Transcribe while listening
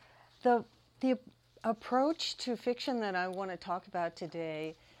The, the approach to fiction that I want to talk about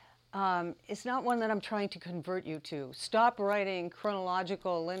today is not one that I'm trying to convert you to. Stop writing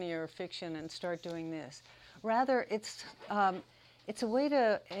chronological linear fiction and start doing this. Rather, it's a way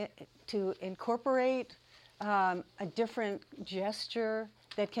to incorporate a different gesture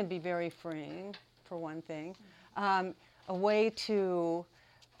that can be very freeing, for one thing. A way to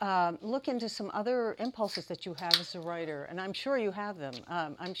look into some other impulses that you have as a writer, and I'm sure you have them.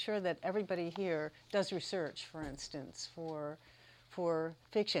 I'm sure that everybody here does research, for instance, for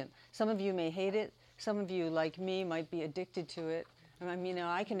fiction. Some of you may hate it. Some of you, like me, might be addicted to it. I mean,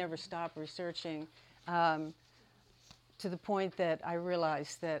 I can never stop researching to the point that I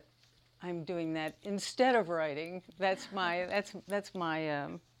realize that I'm doing that instead of writing. That's my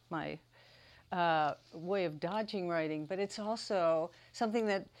way of dodging writing, but it's also something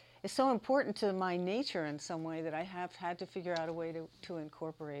that is so important to my nature in some way that I have had to figure out a way to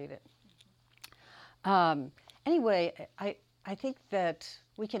incorporate it. Anyway, I think that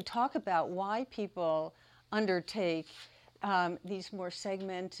we can talk about why people undertake these more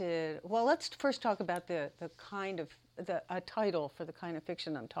segmented. Well, let's first talk about the kind of a title for the kind of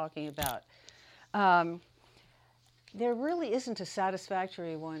fiction I'm talking about. There really isn't a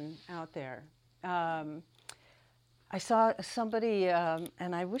satisfactory one out there. I saw somebody,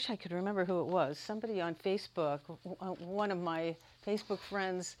 and I wish I could remember who it was, somebody on Facebook, one of my Facebook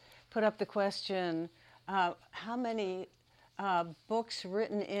friends put up the question, how many books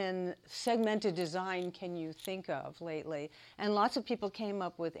written in segmented design can you think of lately? And lots of people came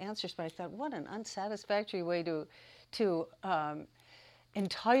up with answers, but I thought, what an unsatisfactory way to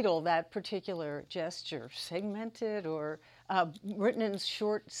entitle that particular gesture, segmented or written in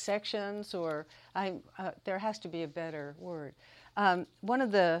short sections, or there has to be a better word. One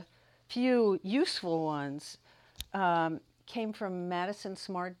of the few useful ones came from Madison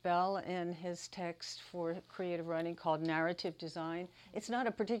Smart Bell in his text for creative writing called Narrative Design. It's not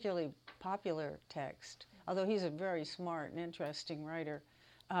a particularly popular text, although he's a very smart and interesting writer.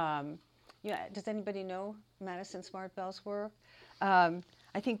 Does anybody know Madison Smart Bell's work? I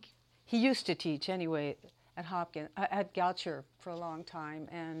think he used to teach anyway at Goucher for a long time,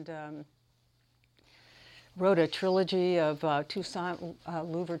 and wrote a trilogy of Toussaint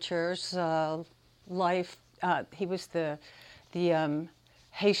Louverture's life. He was the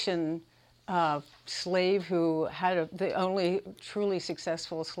Haitian slave who had the only truly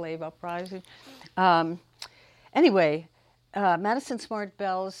successful slave uprising. Anyway, Madison Smart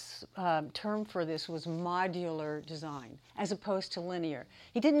Bell's term for this was modular design, as opposed to linear.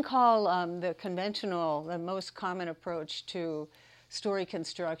 He didn't call the most common approach to story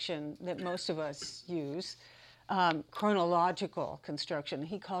construction that most of us use, chronological construction.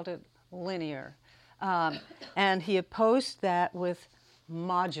 He called it linear. And he opposed that with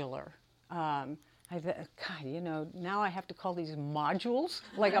modular. Now I have to call these modules,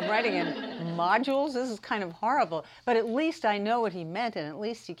 like I'm writing in modules. This is kind of horrible, but at least I know what he meant, and at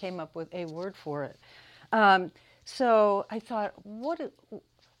least he came up with a word for it. So I thought, what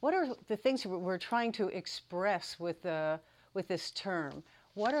are the things we're trying to express with this term?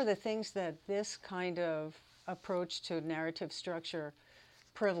 What are the things that this kind of approach to narrative structure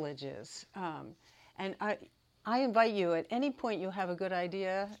privileges? And I invite you, at any point you have a good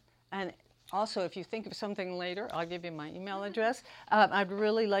idea, and also, if you think of something later, I'll give you my email address. I'd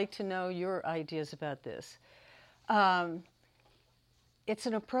really like to know your ideas about this. It's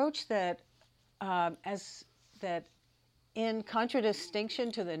an approach that in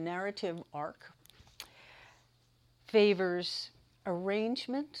contradistinction to the narrative arc, favors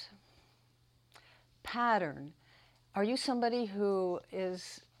arrangement, pattern. Are you somebody who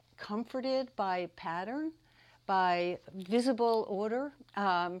is comforted by pattern, by visible order?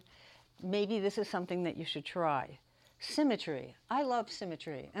 Maybe this is something that you should try. Symmetry. I love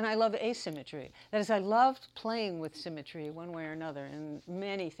symmetry, and I love asymmetry. That is, I love playing with symmetry one way or another in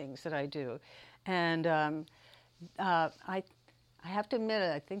many things that I do. And I have to admit,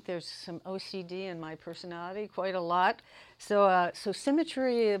 I think there's some OCD in my personality, quite a lot. So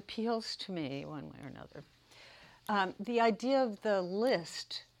symmetry appeals to me one way or another. The idea of the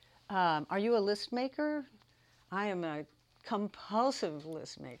list. Are you a list maker? I am a compulsive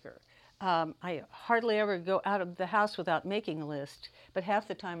list maker. I hardly ever go out of the house without making a list, but half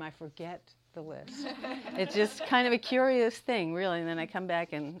the time I forget the list. It's just kind of a curious thing, really, and then I come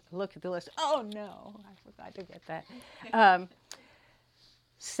back and look at the list. Oh, no, I forgot to get that.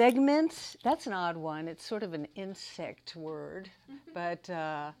 Segment, that's an odd one. It's sort of an insect word, but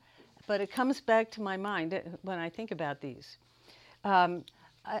it comes back to my mind when I think about these. A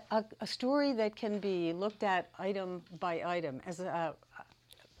story that can be looked at item by item.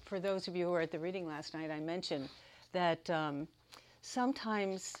 for those of you who were at the reading last night, I mentioned that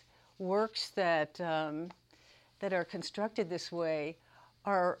sometimes works that that are constructed this way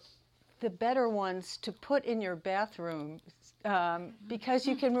are the better ones to put in your bathroom, because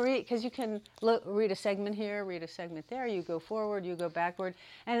you can read a segment here, read a segment there, you go forward, you go backward,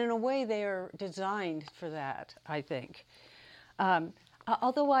 and in a way they are designed for that, I think.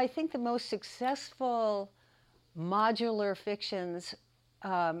 Although I think the most successful modular fictions,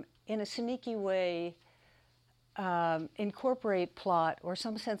 in a sneaky way, incorporate plot or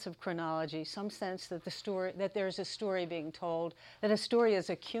some sense of chronology, some sense that that there's a story being told, that a story is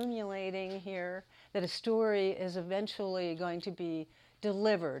accumulating here, that a story is eventually going to be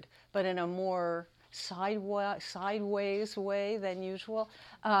delivered, but in a more sideways way than usual.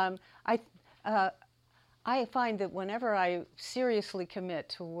 I find that whenever I seriously commit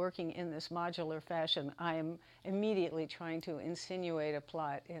to working in this modular fashion, I am immediately trying to insinuate a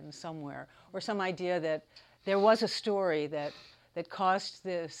plot in somewhere, or some idea that there was a story that caused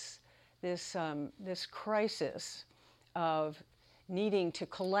this crisis of needing to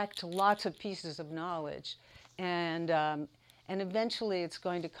collect lots of pieces of knowledge, and eventually it's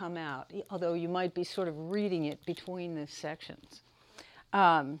going to come out, although you might be sort of reading it between the sections.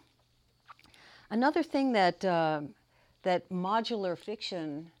 Another thing that that modular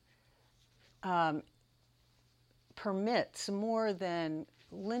fiction permits more than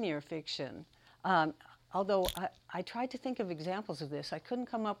linear fiction. Although I tried to think of examples of this, I couldn't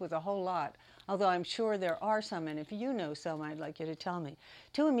come up with a whole lot, although I'm sure there are some, and if you know some, I'd like you to tell me.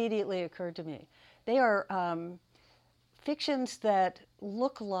 Two immediately occurred to me. They are fictions that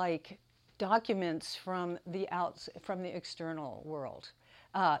look like documents from the external world,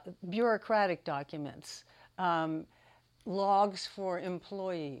 bureaucratic documents, logs for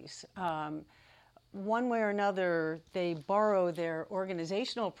employees. One way or another, they borrow their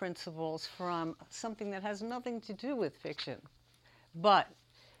organizational principles from something that has nothing to do with fiction, but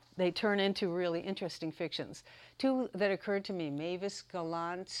they turn into really interesting fictions. Two that occurred to me: Mavis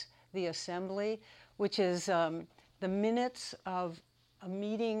Gallant's The Assembly, which is the minutes of a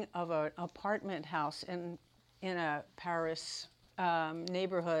meeting of an apartment house in a Paris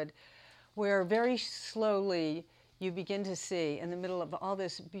neighborhood, where very slowly you begin to see, in the middle of all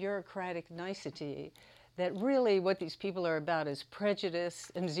this bureaucratic nicety, that really what these people are about is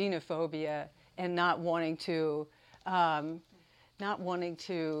prejudice and xenophobia, and not wanting to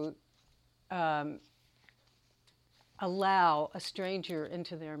allow a stranger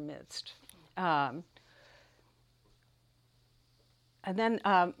into their midst. And then,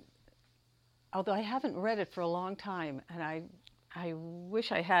 although I haven't read it for a long time, and I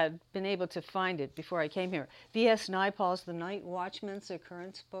wish I had been able to find it before I came here. V.S. Naipaul's The Night Watchman's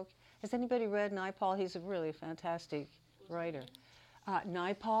Occurrence book. Has anybody read Naipaul? He's a really fantastic writer.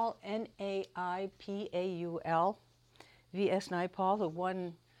 Naipaul, Naipaul. V.S. Naipaul, the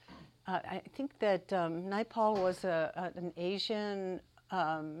one, I think that Naipaul was an Asian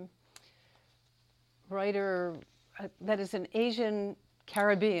writer, that is an Asian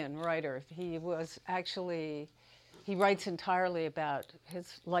Caribbean writer. He writes entirely about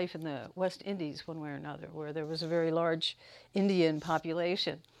his life in the West Indies, one way or another, where there was a very large Indian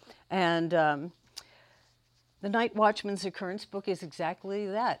population. And The Night Watchman's Occurrence book is exactly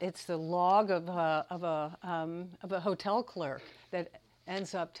that. It's the log of a hotel clerk that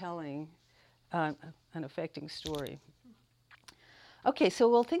ends up telling an affecting story. Okay, so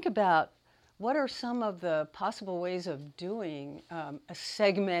we'll think about what are some of the possible ways of doing a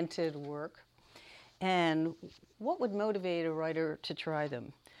segmented work, and what would motivate a writer to try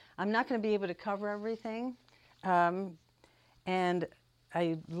them. I'm not going to be able to cover everything, and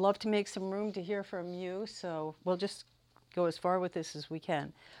I'd love to make some room to hear from you, so we'll just go as far with this as we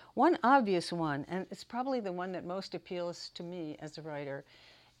can. One obvious one, and it's probably the one that most appeals to me as a writer,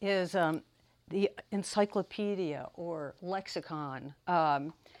 is the encyclopedia or lexicon.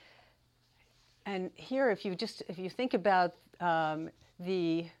 And here, if you think about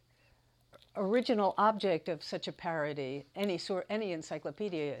the original object of such a parody, any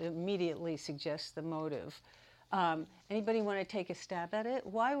encyclopedia immediately suggests the motive. Anybody want to take a stab at it?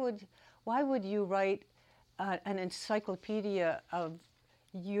 Why would you write an encyclopedia of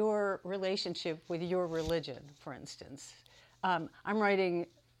your relationship with your religion, for instance? I'm writing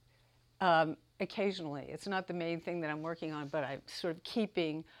occasionally. It's not the main thing that I'm working on, but I'm sort of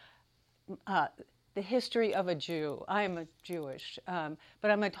keeping the history of a Jew. I am a Jewish,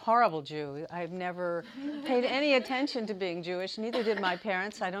 but I'm a horrible Jew. I've never paid any attention to being Jewish, neither did my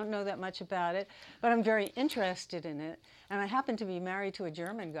parents. I don't know that much about it, but I'm very interested in it, and I happen to be married to a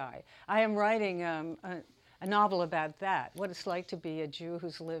German guy. I am writing a novel about that, what it's like to be a Jew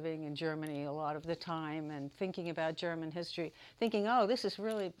who's living in Germany a lot of the time and thinking about German history, thinking, oh, this is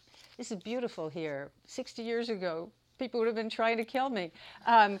beautiful here. 60 years ago, people would have been trying to kill me.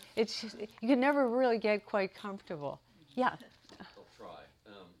 You can never really get quite comfortable. Yeah. I'll try.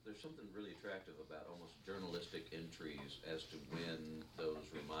 There's something really attractive about almost journalistic entries as to when those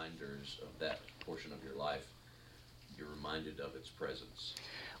reminders of that portion of your life, you're reminded of its presence.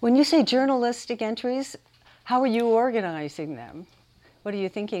 When you say journalistic entries, how are you organizing them? What are you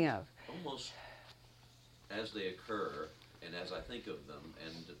thinking of? Almost as they occur and as I think of them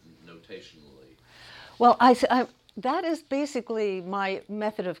and notationally. Well, that is basically my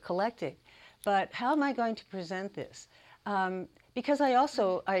method of collecting. But how am I going to present this? Because I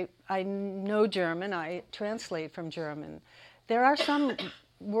know German, I translate from German. There are some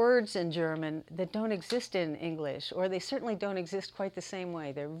words in German that don't exist in English, or they certainly don't exist quite the same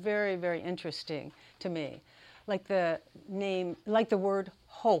way. They're very, very interesting to me. Like the word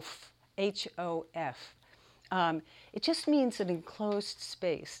Hof, H-O-F. It just means an enclosed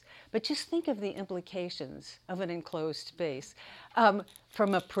space. But just think of the implications of an enclosed space.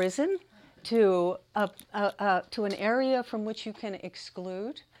 From a prison to an area from which you can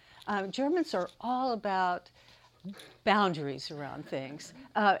exclude. Germans are all about boundaries around things.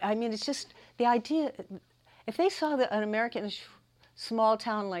 I mean, it's just the idea, if they saw an American small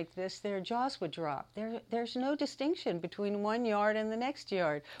town like this, their jaws would drop. There's no distinction between one yard and the next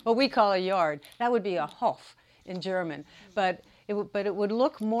yard. What we call a yard, that would be a Hof in German. But it would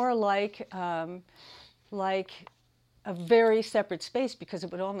look more like a very separate space, because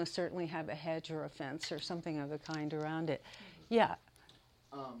it would almost certainly have a hedge or a fence or something of the kind around it. Yeah.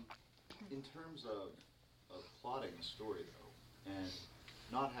 In terms of plotting a story, though, and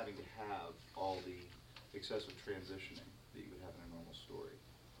not having to have all the excessive transitioning that you would have in a normal story,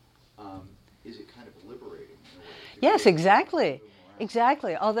 is it kind of liberating in a way? Yes, exactly.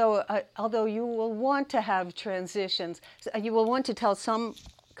 Exactly. Although you will want to have transitions, you will want to tell some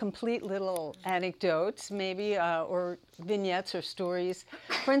complete little anecdotes, maybe, or vignettes or stories.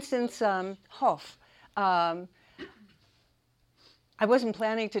 For instance, Hof. I wasn't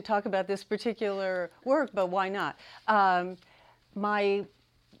planning to talk about this particular work, but why not? My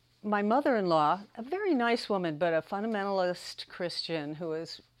mother-in-law, a very nice woman, but a fundamentalist Christian who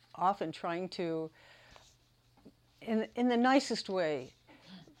is often trying to, in the nicest way,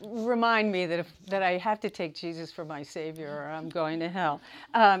 remind me that I have to take Jesus for my Savior or I'm going to hell,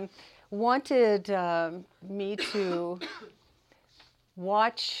 wanted me to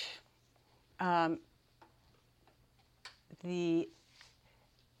watch the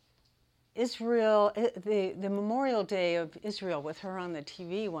Memorial Day of Israel with her on the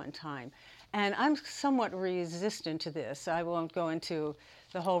TV one time. And I'm somewhat resistant to this. I won't go into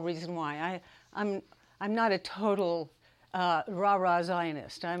the whole reason why. I'm not a total rah-rah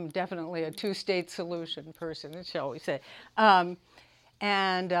Zionist. I'm definitely a two-state solution person, shall we say.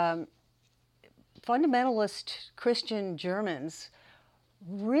 Fundamentalist Christian Germans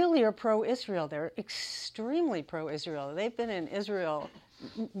really are pro-Israel. They're extremely pro-Israel. They've been in Israel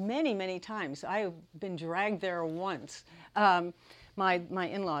many, many times. I've been dragged there once. My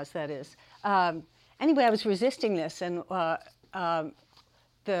in-laws, that is. Anyway, I was resisting this, and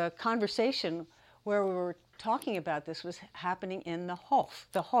the conversation where we were talking about this was happening in the Hof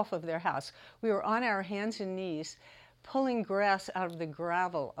of their house. We were on our hands and knees pulling grass out of the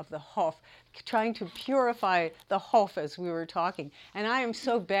gravel of the Hof, trying to purify the Hof as we were talking. And I am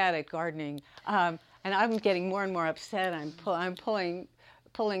so bad at gardening, and I'm getting more and more upset. I'm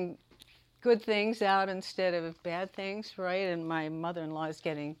pulling good things out instead of bad things, right? And my mother-in-law is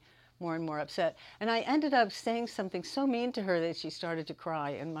getting more and more upset. And I ended up saying something so mean to her that she started to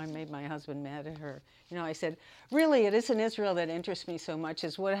cry, and I made my husband mad at her. You know, I said, really, it isn't Israel that interests me so much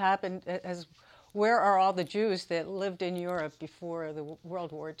as what happened, as where are all the Jews that lived in Europe before the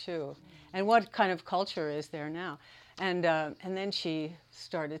World War II? And what kind of culture is there now? And then she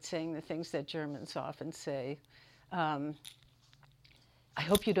started saying the things that Germans often say. I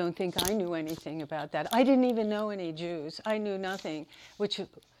hope you don't think I knew anything about that. I didn't even know any Jews. I knew nothing, which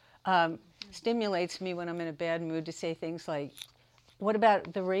stimulates me when I'm in a bad mood to say things like, what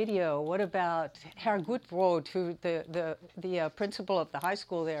about the radio? What about Herr Gutbrot, who the principal of the high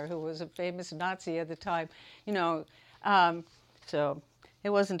school there, who was a famous Nazi at the time? You know, so it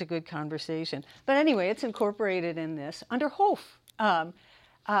wasn't a good conversation. But anyway, it's incorporated in this. Under Hof,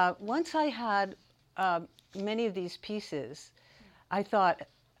 once I had many of these pieces, I thought,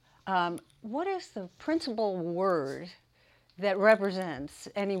 what is the principal word that represents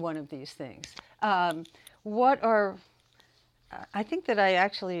any one of these things? I think that I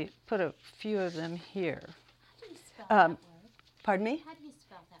actually put a few of them here. Um, that word? Pardon me? How do you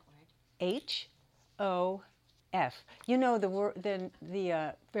spell that word? H-O-F. You know the word,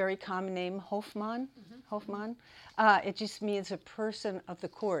 the very common name Hofmann. Hofmann. It just means a person of the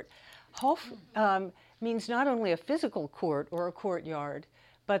court. Hof means not only a physical court or a courtyard,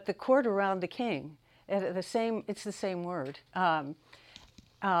 but the court around the king. It's the same word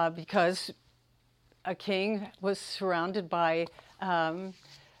because a king was surrounded by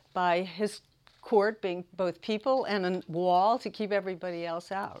his court being both people and a wall to keep everybody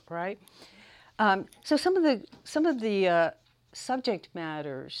else out, right? So some of the subject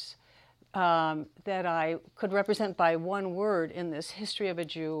matters that I could represent by one word in this history of a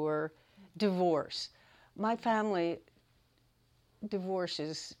Jew were divorce. My family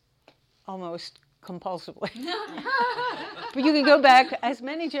divorces almost compulsively. But you can go back as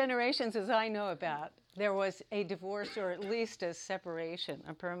many generations as I know about. There was a divorce or at least a separation,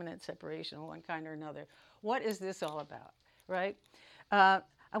 a permanent separation of one kind or another. What is this all about, right? I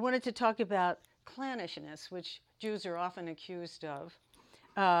wanted to talk about clannishness, which Jews are often accused of.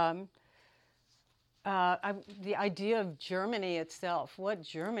 The idea of Germany itself. What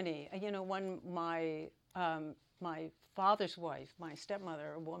Germany? You know, when my father's wife, my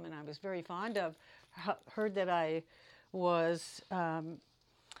stepmother, a woman I was very fond of, heard that I was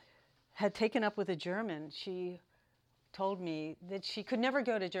had taken up with a German, she told me that she could never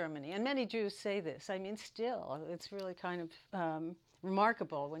go to Germany. And many Jews say this. I mean, still, it's really kind of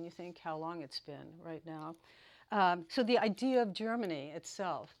remarkable when you think how long it's been right now. So the idea of Germany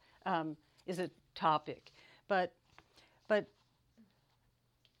itself is a topic, but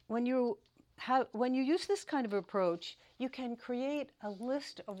when you use this kind of approach, you can create a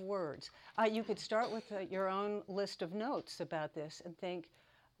list of words. You could start with your own list of notes about this and think,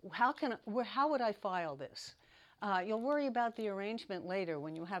 how would I file this? You'll worry about the arrangement later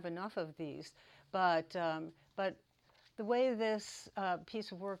when you have enough of these, but the way this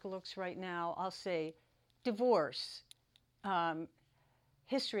piece of work looks right now, I'll say divorce,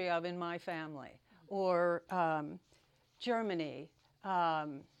 history of in my family, or Germany,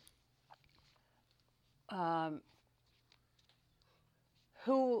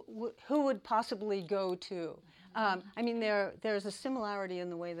 who would possibly go to. I mean, there's a similarity in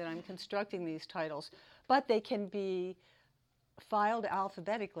the way that I'm constructing these titles, but they can be filed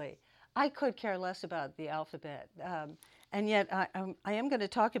alphabetically. I could care less about the alphabet, and yet I am going to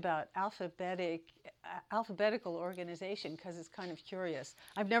talk about alphabetical organization because it's kind of curious.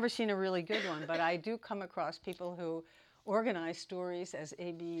 I've never seen a really good one, but I do come across people who organize stories as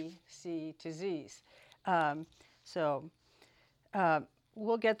A, B, C to Z's.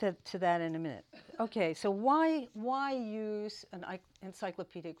 We'll get to that in a minute. Okay, so why use an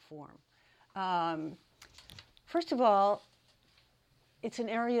encyclopedic form? First of all, it's an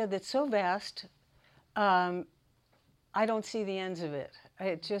area that's so vast, I don't see the ends of it.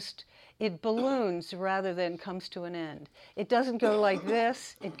 It balloons rather than comes to an end. It doesn't go like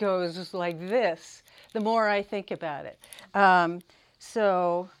this, it goes like this, the more I think about it.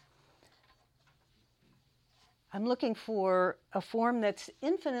 So I'm looking for a form that's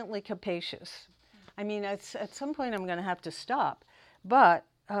infinitely capacious. I mean, at some point I'm going to have to stop, but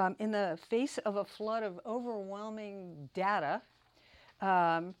in the face of a flood of overwhelming data,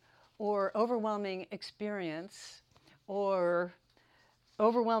 or overwhelming experience, or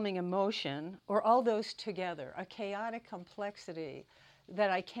overwhelming emotion, or all those together, a chaotic complexity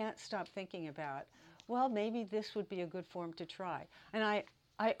that I can't stop thinking about, well, maybe this would be a good form to try. And I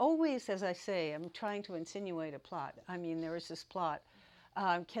always, as I say, am trying to insinuate a plot. I mean, there is this plot.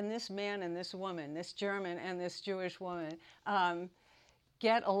 Can this man and this woman, this German and this Jewish woman,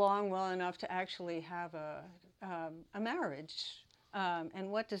 get along well enough to actually have a marriage? And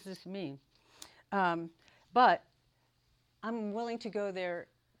what does this mean? But I'm willing to go there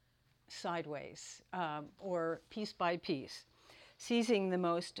sideways, or piece by piece, seizing the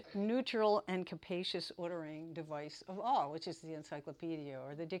most neutral and capacious ordering device of all, which is the encyclopedia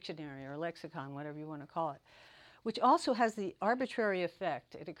or the dictionary or lexicon, whatever you want to call it, which also has the arbitrary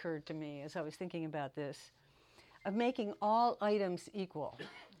effect, it occurred to me as I was thinking about this, of making all items equal.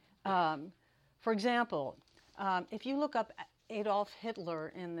 For example, if you look up Adolf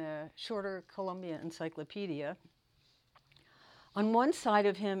Hitler in the shorter Columbia Encyclopedia, on one side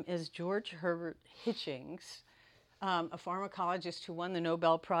of him is George Herbert Hitchings, a pharmacologist who won the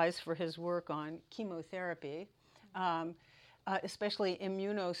Nobel Prize for his work on chemotherapy, especially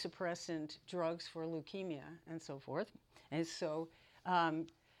immunosuppressant drugs for leukemia and so forth. And so on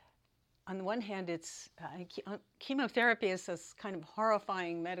the one hand, chemotherapy is this kind of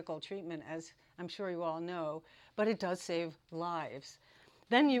horrifying medical treatment, as I'm sure you all know, but it does save lives.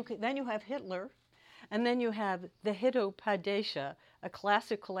 Then you have Hitler, And then you have the Hitopadesha, a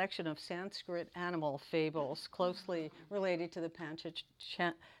classic collection of Sanskrit animal fables closely related to the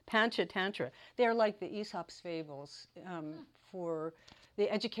Panchatantra. They're like the Aesop's fables for the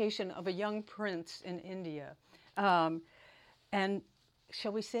education of a young prince in India. And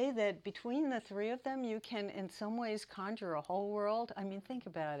shall we say that between the three of them, you can in some ways conjure a whole world? I mean, think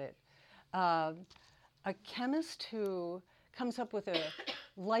about it. A chemist who comes up with a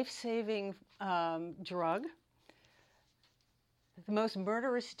life-saving drug, the most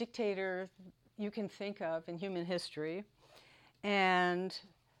murderous dictator you can think of in human history, and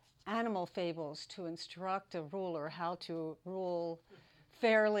animal fables to instruct a ruler how to rule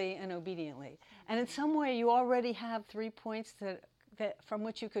fairly and obediently. And in some way, you already have 3 points that from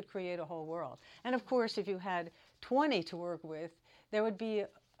which you could create a whole world. And of course, if you had 20 to work with, there would be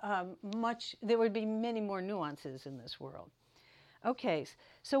many more nuances in this world. Okay,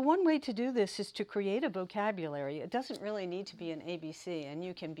 so one way to do this is to create a vocabulary. It doesn't really need to be an ABC, and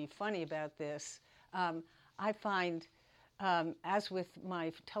you can be funny about this. I find, as with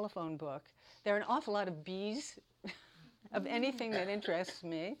my telephone book, there are an awful lot of B's of anything that interests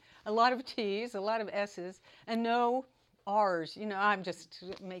me, a lot of T's, a lot of S's, and no R's. You know, I'm just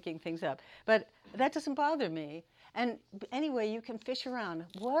making things up. But that doesn't bother me. And anyway, you can fish around.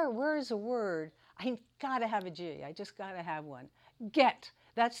 Where is a word? I gotta have a G. I just gotta have one. Get.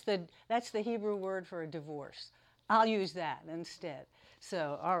 That's the Hebrew word for a divorce. I'll use that instead.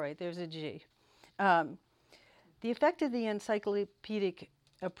 So, all right, there's a G. The effect of the encyclopedic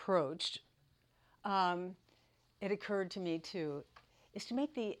approach, it occurred to me too, is to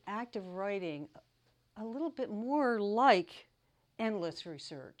make the act of writing a little bit more like endless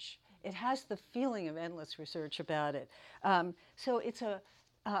research. It has the feeling of endless research about it. So it's a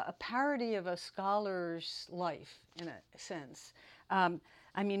parody of a scholar's life, in a sense.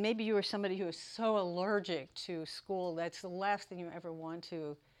 I mean, maybe you are somebody who is so allergic to school, that's the last thing you ever want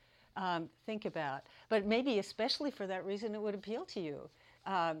to think about. But maybe especially for that reason, it would appeal to you.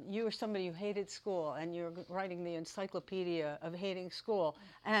 You are somebody who hated school, and you're writing the encyclopedia of hating school.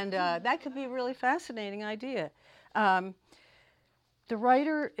 And that could be a really fascinating idea. The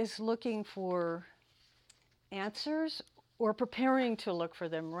writer is looking for answers or preparing to look for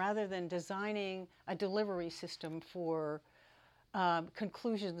them rather than designing a delivery system for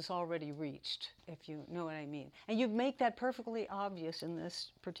conclusions already reached, if you know what I mean. And you make that perfectly obvious in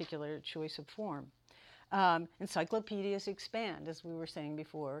this particular choice of form. Encyclopedias expand, as we were saying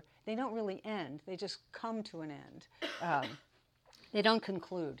before. They don't really end. They just come to an end. They don't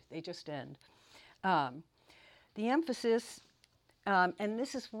conclude. They just end. The emphasis, and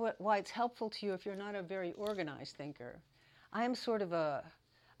this is why it's helpful to you if you're not a very organized thinker. I'm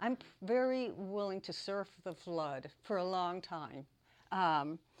very willing to surf the flood for a long time.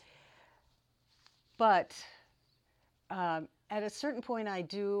 But at a certain point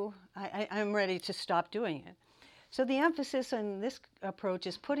I'm ready to stop doing it. So the emphasis on this approach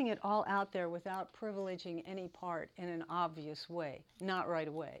is putting it all out there without privileging any part in an obvious way, not right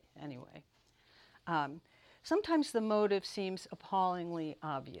away anyway. Sometimes the motive seems appallingly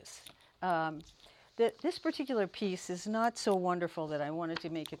obvious. This particular piece is not so wonderful that I wanted to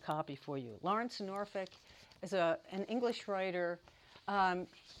make a copy for you. Lawrence Norfolk is an English writer.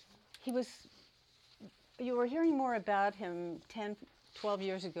 You were hearing more about him 10, 12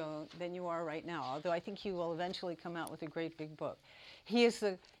 years ago than you are right now, although I think he will eventually come out with a great big book. He's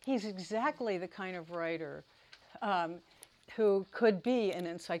exactly the kind of writer who could be an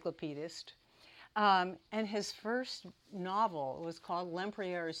encyclopedist. And his first novel was called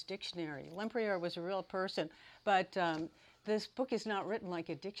Lempriere's Dictionary. Lempriere was a real person, but this book is not written like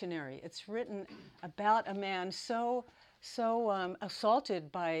a dictionary. It's written about a man so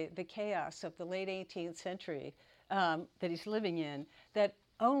assaulted by the chaos of the late 18th century that he's living in, that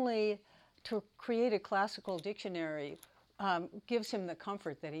only to create a classical dictionary gives him the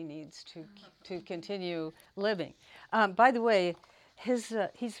comfort that he needs to continue living. By the way, he's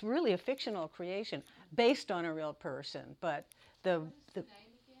really a fictional creation based on a real person, but the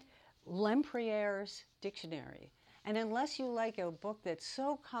Lempriere's Dictionary. And unless you like a book that's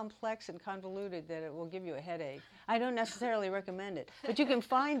so complex and convoluted that it will give you a headache, I don't necessarily recommend it. But you can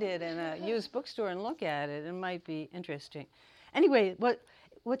find it in a used bookstore and look at it. It might be interesting. Anyway,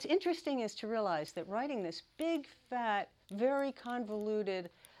 what's interesting is to realize that writing this big, fat, very convoluted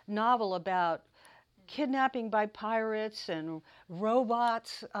novel about kidnapping by pirates and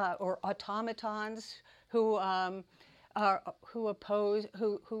robots or automatons who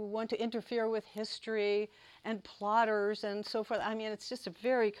want to interfere with history, and plotters and so forth. I mean, it's just a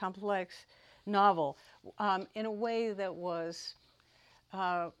very complex novel in a way that was,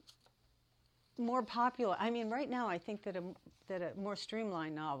 more popular. I mean, right now I think that a more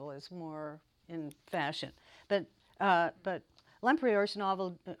streamlined novel is more in fashion. But Lempriere's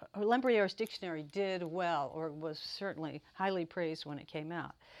novel, Lempriere's dictionary did well, or was certainly highly praised when it came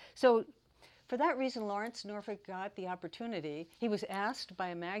out. So for that reason, Lawrence Norfolk got the opportunity. He was asked by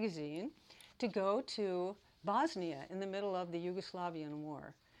a magazine to go to Bosnia in the middle of the Yugoslavian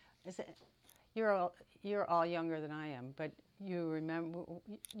war. You're all younger than I am, but you remember,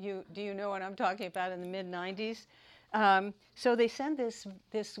 do you know what I'm talking about in the mid-90s? So they send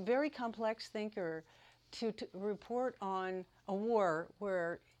this very complex thinker to report on a war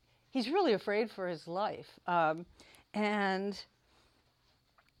where he's really afraid for his life. And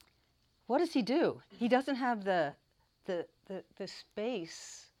what does he do? He doesn't have the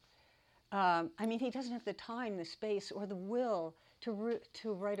space. I mean, he doesn't have the time, the space, or the will to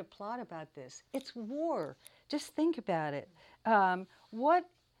write a plot about this. It's war. Just think about it. What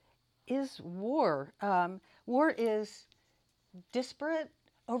is war? War is disparate,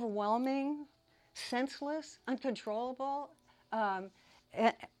 overwhelming, senseless, uncontrollable,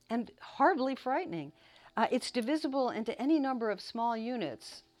 and horribly frightening. It's divisible into any number of small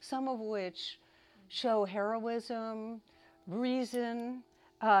units, some of which show heroism, reason,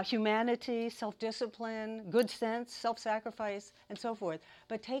 humanity, self-discipline, good sense, self-sacrifice, and so forth.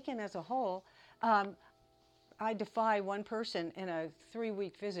 But taken as a whole, I defy one person in a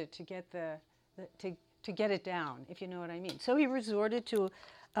 3-week visit to get to get it down, if you know what I mean. So he resorted to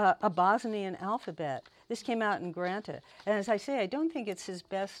a Bosnian alphabet. This came out in Granta. And as I say, I don't think it's his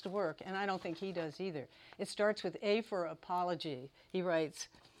best work, and I don't think he does either. It starts with A for apology. He writes,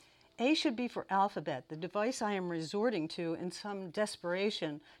 A should be for alphabet, the device I am resorting to in some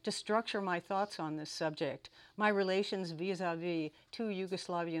desperation to structure my thoughts on this subject, my relations vis-a-vis 2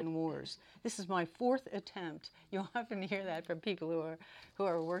 Yugoslavian wars. This is my 4th attempt. You'll often hear that from people who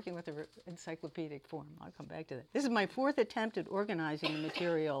are working with the encyclopedic form. I'll come back to that. This is my 4th attempt at organizing the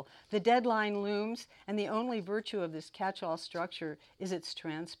material. The deadline looms, and the only virtue of this catch-all structure is its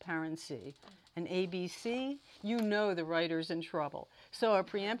transparency. An ABC, you know the writer's in trouble. So a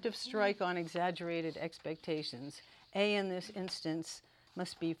preemptive strike on exaggerated expectations. A in this instance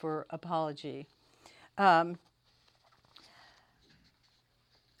must be for apology. I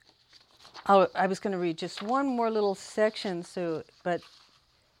was going to read just one more little section, but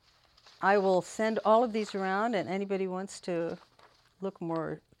I will send all of these around, and anybody who wants to look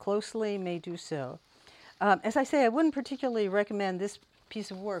more closely may do so. As I say, I wouldn't particularly recommend this piece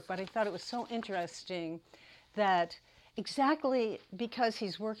of work, but I thought it was so interesting that exactly because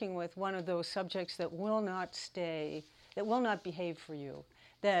he's working with one of those subjects that will not stay, that will not behave for you,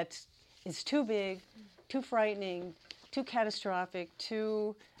 that is too big, too frightening, too catastrophic,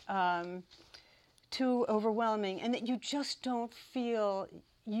 too overwhelming, and that you just don't feel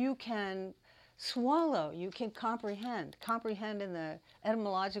you can swallow, you can comprehend in the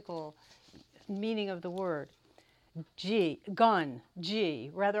etymological meaning of the word. G, gun,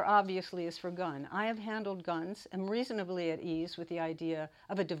 G, rather obviously is for gun. I have handled guns, am reasonably at ease with the idea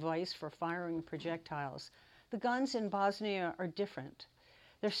of a device for firing projectiles. The guns in Bosnia are different.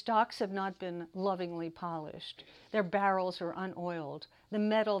 Their stocks have not been lovingly polished. Their barrels are unoiled. The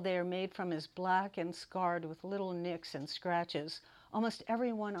metal they are made from is black and scarred with little nicks and scratches. Almost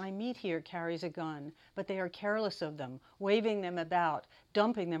everyone I meet here carries a gun, but they are careless of them, waving them about,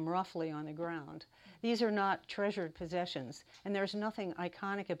 dumping them roughly on the ground. These are not treasured possessions, and there's nothing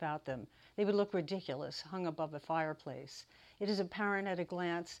iconic about them. They would look ridiculous hung above a fireplace. It is apparent at a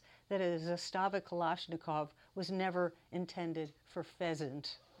glance that a Zastava Kalashnikov was never intended for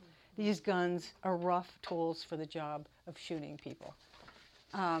pheasant. These guns are rough tools for the job of shooting people.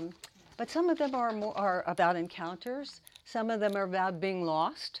 But some of them are about encounters. Some of them are about being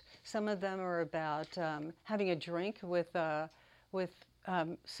lost. Some of them are about having a drink with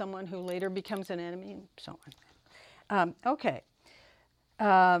someone who later becomes an enemy, and so on. Okay.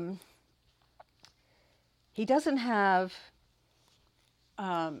 He doesn't have,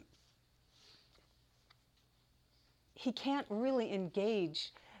 he can't really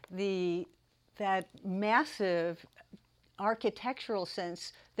engage that massive architectural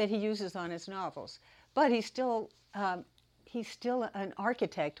sense that he uses on his novels. But he's still an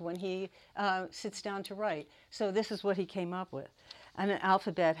architect when he sits down to write. So this is what he came up with. And an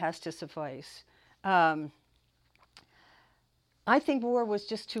alphabet has to suffice. I think war was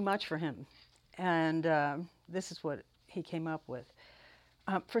just too much for him. And this is what he came up with.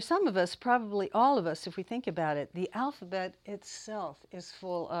 For some of us, probably all of us, if we think about it, the alphabet itself is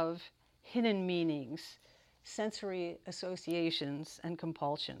full of hidden meanings, sensory associations, and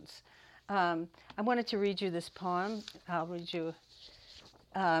compulsions. I wanted to read you this poem. I'll read you.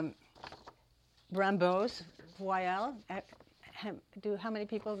 Rimbaud's Voyelle. How many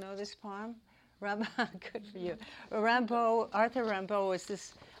people know this poem? Good for you. Arthur Rimbaud was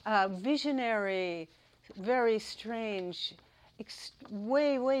this visionary, very strange,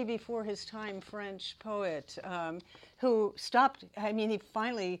 way before his time French poet who stopped. I mean, he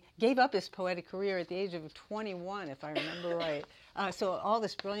finally gave up his poetic career at the age of 21, if I remember right. So all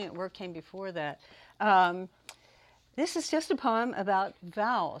this brilliant work came before that. This is just a poem about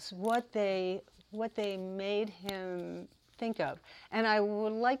vowels, what they made him think of. And I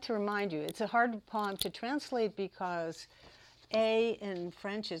would like to remind you, it's a hard poem to translate because A in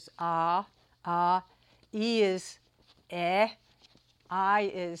French is ah, E is eh,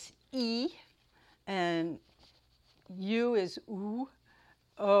 I is e, and U is oo,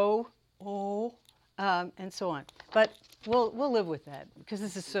 o, and so on. But we'll live with that because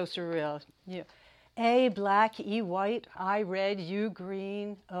this is so surreal. Yeah. A black, E white, I red, U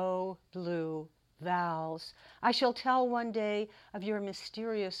green, O blue. Vowels. I shall tell one day of your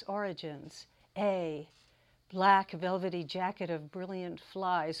mysterious origins. A black velvety jacket of brilliant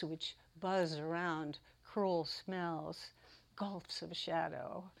flies which buzz around, cruel smells, gulfs of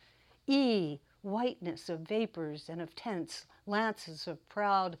shadow. E whiteness of vapors and of tents, lances of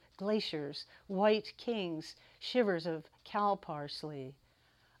proud glaciers, white kings, shivers of cow parsley.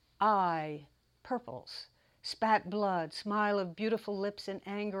 I purples, spat blood, smile of beautiful lips in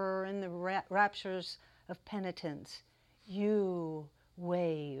anger or in the raptures of penitence. You,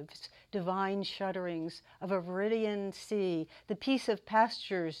 waves, divine shudderings of a viridian sea, the peace of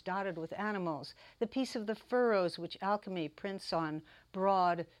pastures dotted with animals, the peace of the furrows which alchemy prints on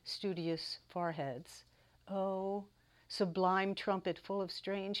broad, studious foreheads. Oh, sublime trumpet full of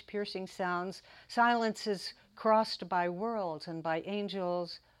strange, piercing sounds, silences crossed by worlds and by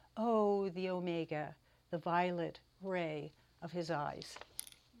angels. Oh, the Omega, the violet ray of his eyes.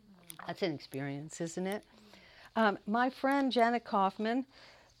 That's an experience, isn't it? My friend Janet Kaufman,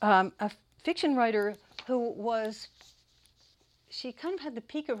 a fiction writer she kind of had the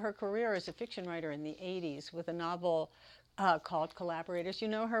peak of her career as a fiction writer in the 80s with a novel called Collaborators. You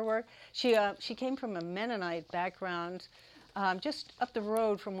know her work? She came from a Mennonite background just up the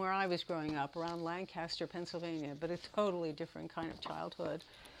road from where I was growing up, around Lancaster, Pennsylvania, but a totally different kind of childhood.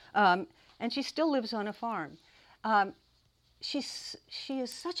 And she still lives on a farm. She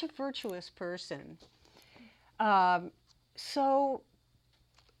is such a virtuous person,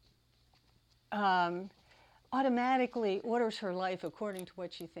 automatically orders her life according to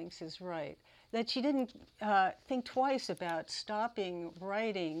what she thinks is right, that she didn't think twice about stopping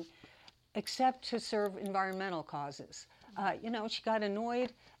writing except to serve environmental causes. She got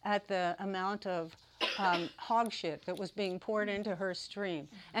annoyed at the amount of hog shit that was being poured into her stream.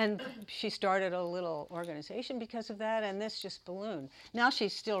 And she started a little organization because of that, and this just ballooned. Now she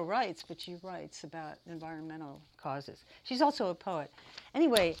still writes, but she writes about environmental causes. She's also a poet.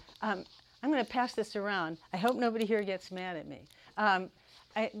 Anyway, I'm going to pass this around. I hope nobody here gets mad at me.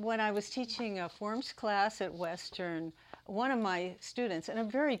 When I was teaching a forms class at Western, one of my students, and a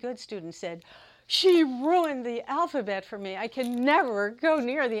very good student, said, "She ruined the alphabet for me. I can never go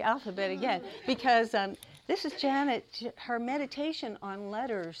near the alphabet again." Because this is Janet, her meditation on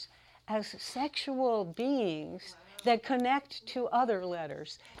letters as sexual beings that connect to other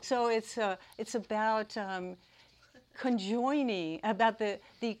letters. So it's about conjoining, about the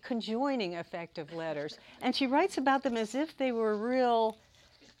conjoining effect of letters. And she writes about them as if they were real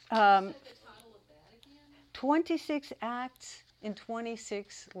 26 acts in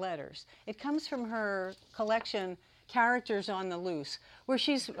 26 letters. It comes from her collection, Characters on the Loose, where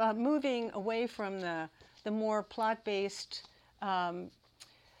she's moving away from the more plot-based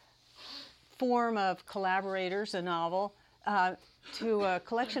form of Collaborators, a novel, to a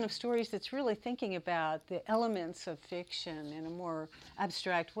collection of stories that's really thinking about the elements of fiction in a more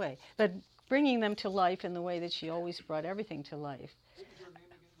abstract way, but bringing them to life in the way that she always brought everything to life.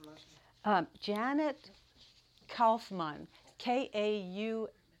 Janet Kaufman, Kauffman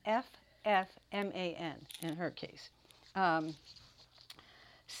in her case.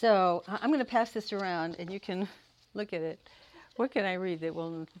 So I'm going to pass this around, and you can look at it. What can I read that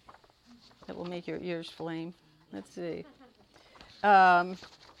will make your ears flame? Let's see. Some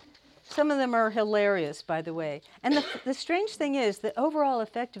of them are hilarious, by the way. And the strange thing is, the overall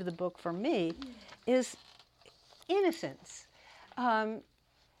effect of the book for me is innocence.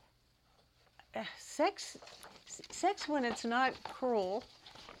 Sex, when it's not cruel,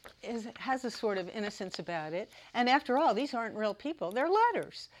 has a sort of innocence about it. And after all, these aren't real people. They're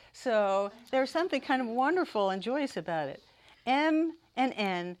letters. So there's something kind of wonderful and joyous about it. M and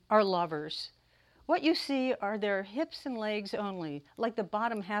N are lovers. What you see are their hips and legs only, like the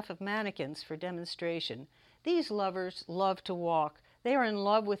bottom half of mannequins for demonstration. These lovers love to walk. They are in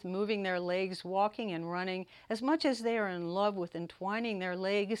love with moving their legs, walking and running, as much as they are in love with entwining their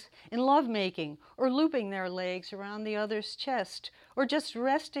legs in lovemaking, or looping their legs around the other's chest, or just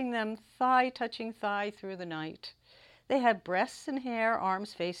resting them thigh touching thigh through the night. They have breasts and hair,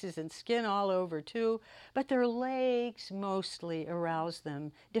 arms, faces, and skin all over too, but their legs mostly arouse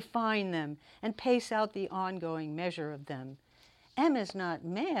them, define them, and pace out the ongoing measure of them. M is not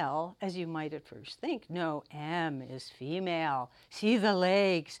male, as you might at first think. No, M is female. See the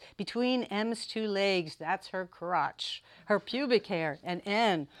legs. Between M's two legs, that's her crotch, her pubic hair. And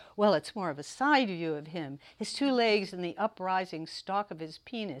N, well, it's more of a side view of him. His two legs and the uprising stalk of his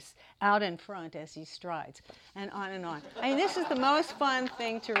penis out in front as he strides. And on and on. I mean, this is the most fun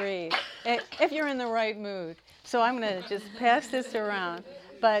thing to read, if you're in the right mood. So I'm going to just pass this around.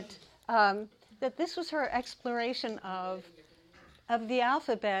 But that this was her exploration of the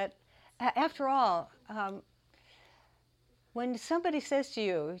alphabet. After all, when somebody says to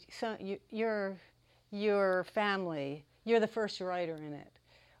you, your family, you're the first writer in it,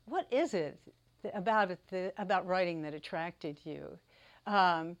 what is it about writing that attracted you?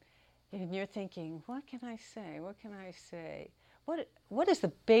 And you're thinking, what can I say? What can I say? What is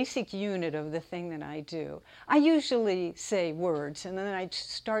the basic unit of the thing that I do? I usually say words, and then I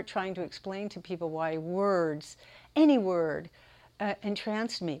start trying to explain to people why words, any word,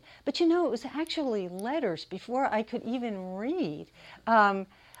 entranced me. But you know, it was actually letters before I could even read. I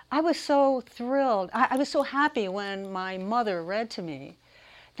was so thrilled. I was so happy when my mother read to me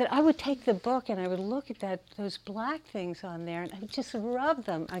that I would take the book and I would look at those black things on there and I would just rub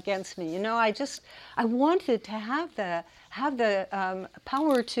them against me. You know, I wanted to have the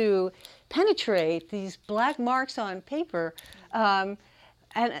power to penetrate these black marks on paper.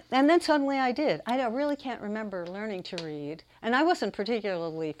 And then suddenly I did. I really can't remember learning to read. And I wasn't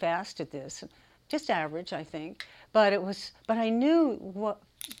particularly fast at this, just average, I think. But I knew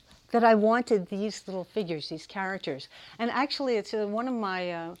that I wanted these little figures, these characters. And actually, it's one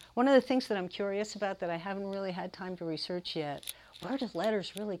of the things that I'm curious about that I haven't really had time to research yet. Where do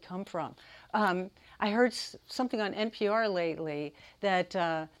letters really come from? I heard something on NPR lately that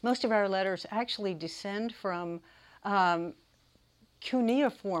most of our letters actually descend from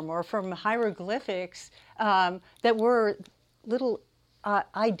cuneiform, or from hieroglyphics that were little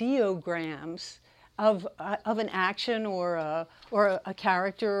ideograms of an action or a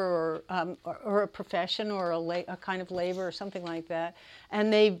character or a profession or a kind of labor or something like that,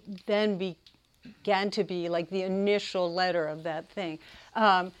 and they then began to be like the initial letter of that thing.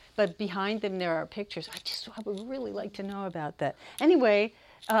 But behind them there are pictures. I would really like to know about that. Anyway,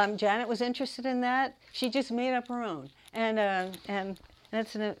 Janet was interested in that. She just made up her own. And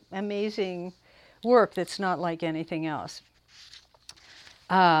it's an amazing work that's not like anything else.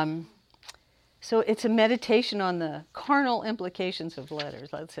 So it's a meditation on the carnal implications of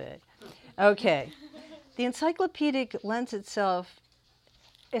letters, let's say. Okay. The encyclopedic lends itself,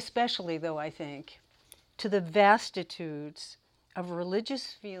 especially though I think, to the vastitudes of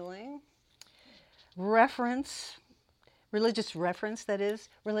religious feeling, religious reference, that is,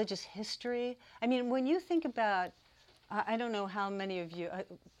 religious history. I mean, when you think about, I don't know how many of you,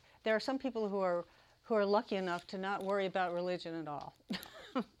 there are some people who are lucky enough to not worry about religion at all.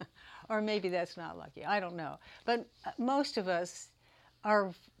 Or maybe that's not lucky, I don't know. But most of us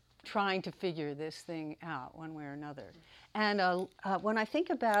are trying to figure this thing out one way or another. And when I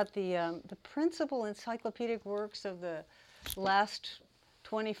think about the principal encyclopedic works of the last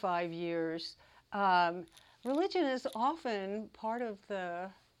 25 years, religion is often part of the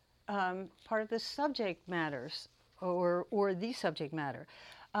subject matters, or the subject matter.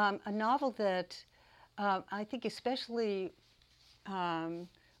 A novel that I think especially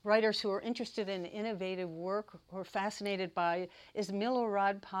writers who are interested in innovative work or fascinated by is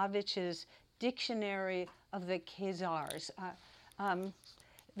Milorad Pavich's Dictionary of the Khazars.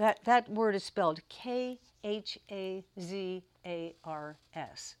 That word is spelled Khazars.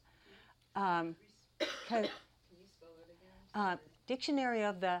 Can you spell it again? Dictionary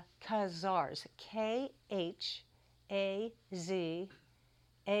of the Khazars. Khazars.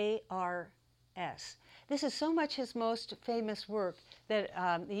 This is so much his most famous work that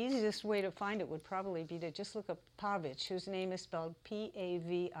the easiest way to find it would probably be to just look up Pavic, whose name is spelled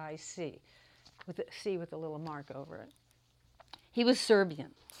Pavic, with a C with a little mark over it. He was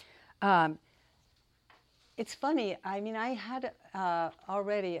Serbian. It's funny, I mean, I had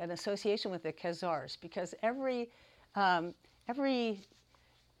already an association with the Khazars because every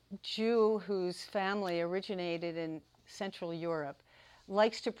Jew whose family originated in Central Europe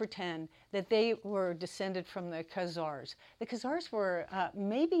likes to pretend that they were descended from the Khazars. The Khazars were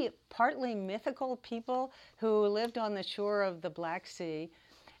maybe partly mythical people who lived on the shore of the Black Sea,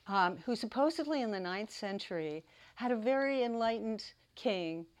 who supposedly in the 9th century had a very enlightened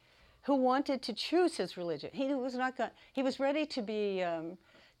king who wanted to choose his religion. He was ready to be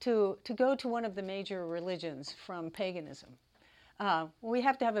to go to one of the major religions from paganism. We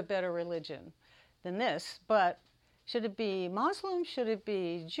have to have a better religion than this, but should it be Muslim? Should it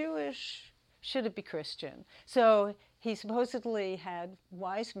be Jewish? Should it be Christian? So he supposedly had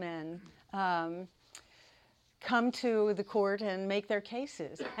wise men come to the court and make their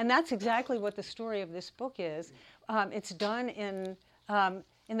cases. And that's exactly what the story of this book is. It's done in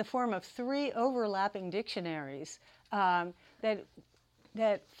the form of 3 overlapping dictionaries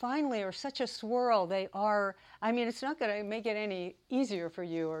that finally are such a swirl. They are, I mean, it's not going to make it any easier for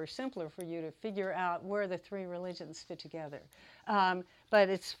you or simpler for you to figure out where the 3 religions fit together. But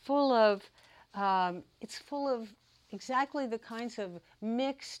it's full of exactly the kinds of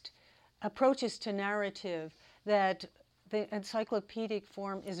mixed approaches to narrative that the encyclopedic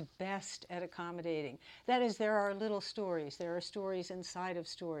form is best at accommodating. That is, there are little stories. There are stories inside of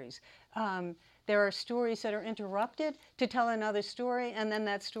stories. There are stories that are interrupted to tell another story, and then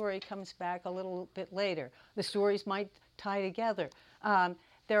that story comes back a little bit later. The stories might tie together.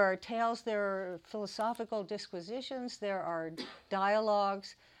 There are tales, there are philosophical disquisitions, there are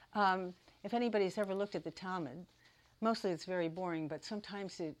dialogues. If anybody's ever looked at the Talmud, mostly it's very boring, but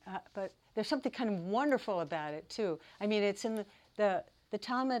sometimes but there's something kind of wonderful about it too. I mean, it's in the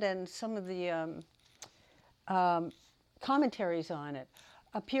Talmud, and some of the commentaries on it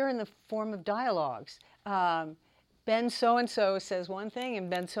appear in the form of dialogues. Ben so-and-so says one thing, and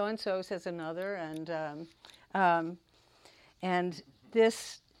Ben so-and-so says another, and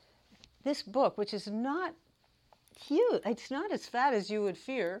this book, which is not huge, it's not as fat as you would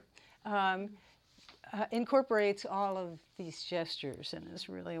fear, incorporates all of these gestures, and is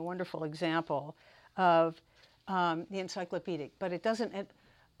really a wonderful example of the encyclopedic. But it doesn't.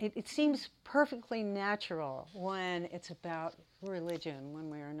 It seems perfectly natural when it's about religion, one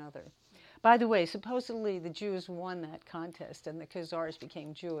way or another. By the way, supposedly the Jews won that contest, and the Khazars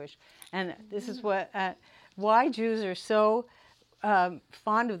became Jewish. And this is why Jews are so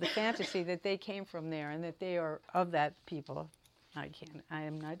fond of the fantasy that they came from there and that they are of that people. I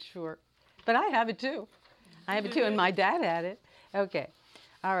am not sure. But I have it too. I have it too, and my dad had it. Okay,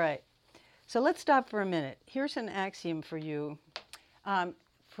 all right. So let's stop for a minute. Here's an axiom for you. I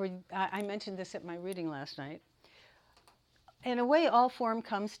mentioned this at my reading last night. In a way, all form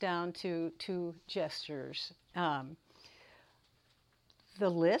comes down to 2 gestures. The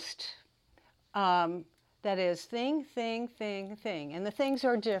list, that is thing, thing, thing, thing. And the things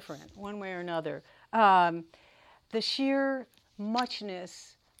are different, one way or another. The sheer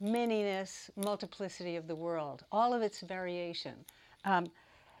muchness, manyness, multiplicity of the world, all of its variation.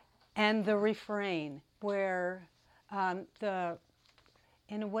 And the refrain, where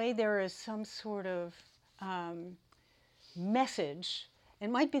in a way there is some sort of message. It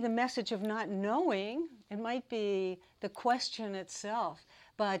might be the message of not knowing. It might be the question itself.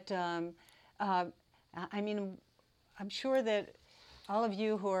 But I mean, I'm sure that all of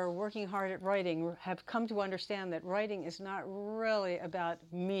you who are working hard at writing have come to understand that writing is not really about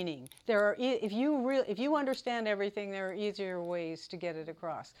meaning. If you understand everything, there are easier ways to get it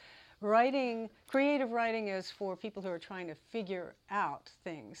across. Creative writing is for people who are trying to figure out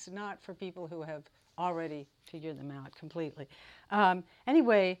things, not for people who have already figured them out completely.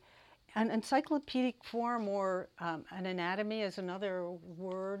 Anyway, an encyclopedic form, or an anatomy is another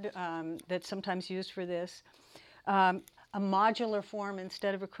word that's sometimes used for this. A modular form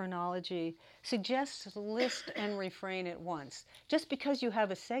instead of a chronology suggests list and refrain at once. Just because you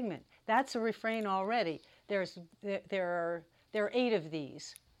have a segment, that's a refrain already. There are 8 of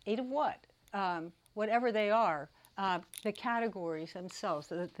these. 8 of what? Whatever they are, the categories themselves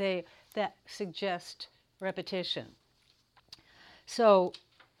that suggest repetition. So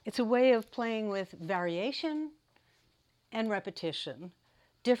it's a way of playing with variation and repetition,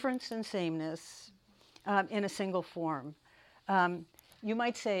 difference and sameness in a single form. You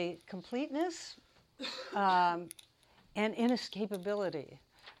might say completeness and inescapability.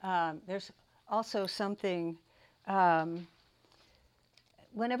 There's also something,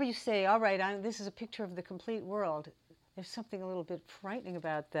 whenever you say, all right, this is a picture of the complete world, there's something a little bit frightening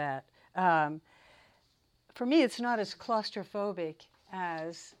about that. For me, it's not as claustrophobic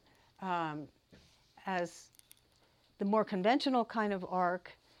as the more conventional kind of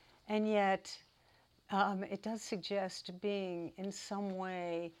arc, and yet it does suggest being in some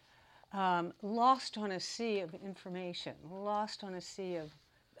way lost on a sea of information, lost on a sea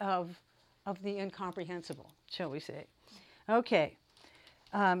of the incomprehensible, shall we say. Okay.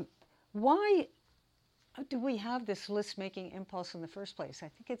 Why do we have this list-making impulse in the first place? I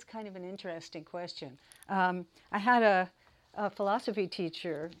think it's kind of an interesting question. I had a philosophy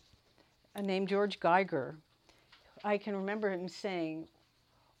teacher named George Geiger. I can remember him saying,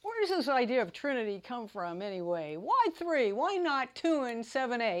 "Where does this idea of Trinity come from anyway? Why 3? Why not 2 and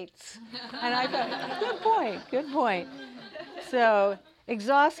 7/8?" And I thought, good point. So,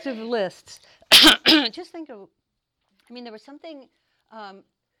 exhaustive lists. Just think of, there was something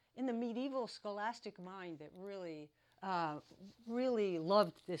in the medieval scholastic mind that really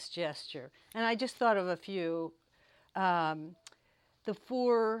loved this gesture. And I just thought of a few. The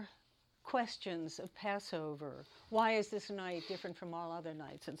 4 questions of Passover. Why is this night different from all other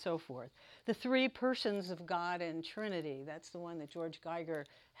nights, and so forth. The 3 persons of God and Trinity. That's the one that George Geiger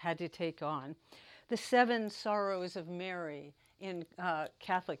had to take on. The 7 sorrows of Mary in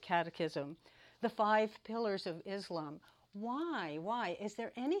Catholic Catechism. The 5 pillars of Islam. Why? Why? Is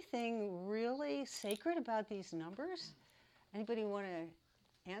there anything really sacred about these numbers? Anybody want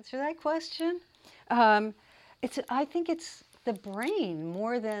to answer that question? I think it's the brain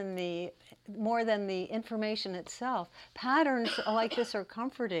more than the information itself. Patterns like this are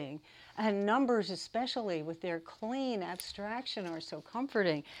comforting, and numbers especially with their clean abstraction are so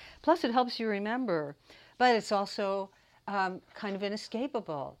comforting. Plus it helps you remember, but it's also kind of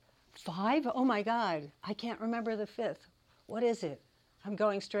inescapable. 5? Oh my God, I can't remember the 5th. What is it? I'm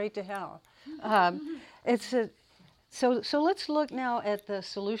going straight to hell. So let's look now at the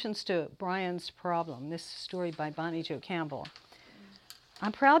solutions to Brian's problem, this story by Bonnie Jo Campbell.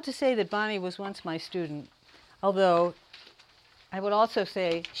 I'm proud to say that Bonnie was once my student, although I would also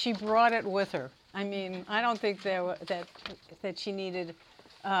say she brought it with her. I don't think that she needed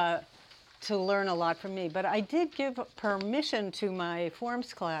to learn a lot from me, but I did give permission to my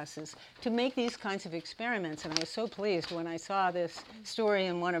forms classes to make these kinds of experiments, and I was so pleased when I saw this story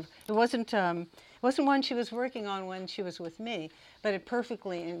in one of, it wasn't one she was working on when she was with me, but it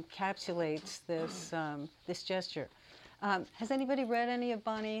perfectly encapsulates this gesture. Has anybody read any of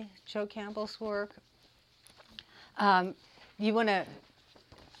Bonnie Jo Campbell's work? You want to?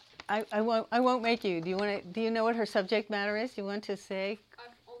 I won't make you. Do you know what her subject matter is? Do you want to say?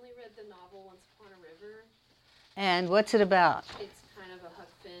 I've only read the novel Once Upon a River. And what's it about? It's kind of a Huck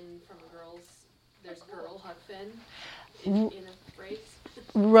Finn from there's girl Huck Finn in a phrase.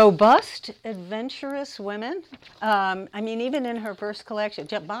 Robust, adventurous women. Even in her first collection,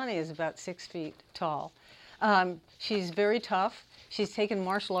 Bonnie is about 6 feet tall. She's very tough. She's taken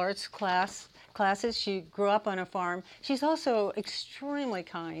martial arts classes. She grew up on a farm. She's also extremely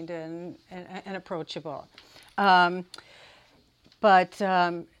kind and approachable. But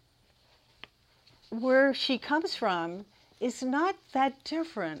where she comes from is not that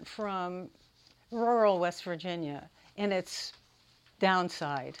different from rural West Virginia in its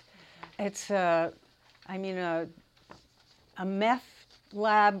downside. It's a meth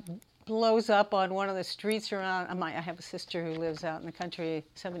lab blows up on one of the streets around. I have a sister who lives out in the country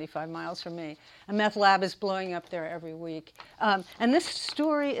 75 miles from me. A meth lab is blowing up there every week. And this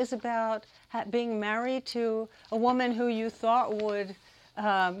story is about being married to a woman who you thought would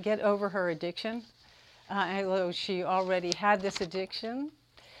get over her addiction, although she already had this addiction.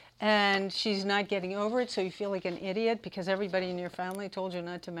 And she's not getting over it, so you feel like an idiot because everybody in your family told you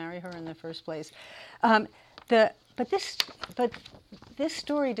not to marry her in the first place. But this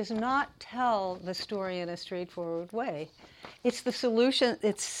story does not tell the story in a straightforward way. It's the solution.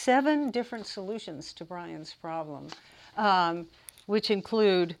 It's 7 different solutions to Brian's problem, which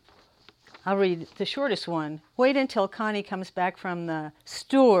include, I'll read the shortest one. Wait until Connie comes back from the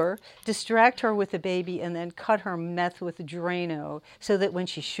store, distract her with the baby, and then cut her meth with Drano so that when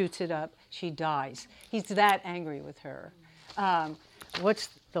she shoots it up, she dies. He's that angry with her. What's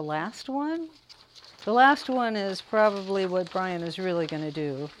the last one? The last one is probably what Brian is really going to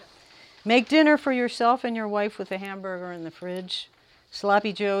do. Make dinner for yourself and your wife with a hamburger in the fridge.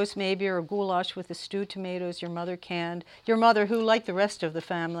 Sloppy joes, maybe, or goulash with the stewed tomatoes your mother canned. Your mother, who, like the rest of the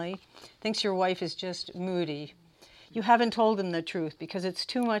family, thinks your wife is just moody. You haven't told him the truth because it's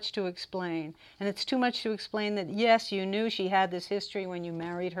too much to explain. And it's too much to explain that, yes, you knew she had this history when you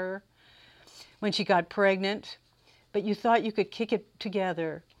married her, when she got pregnant, but you thought you could kick it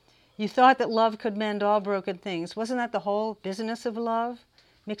together. You thought that love could mend all broken things. Wasn't that the whole business of love?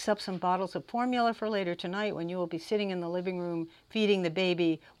 Mix up some bottles of formula for later tonight when you will be sitting in the living room, feeding the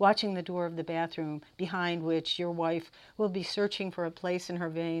baby, watching the door of the bathroom, behind which your wife will be searching for a place in her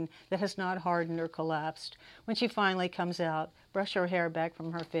vein that has not hardened or collapsed. When she finally comes out, brush her hair back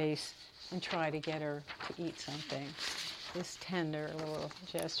from her face and try to get her to eat something. This tender little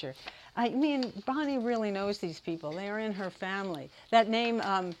gesture. I mean, Bonnie really knows these people. They are in her family. That name,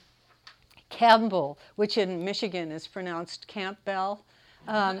 Campbell, which in Michigan is pronounced Campbell,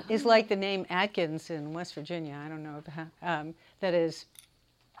 is like the name Atkins in West Virginia. I don't know if that is.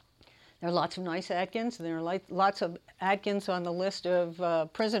 There are lots of nice Atkins, and there are lots of Atkins on the list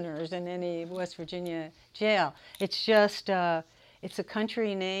of prisoners in any West Virginia jail. It's just, it's a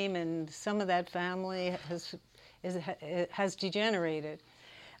country name, and some of that family has degenerated.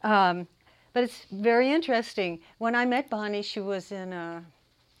 But it's very interesting. When I met Bonnie, she was in a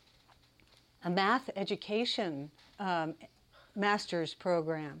math education master's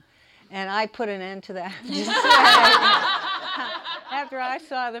program, and I put an end to that. After I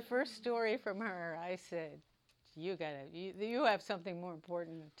saw the first story from her, I said, you have something more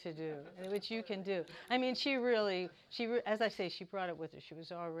important to do, which you can do. I mean, as I say, she brought it with her. She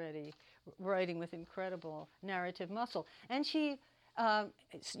was already writing with incredible narrative muscle. And she,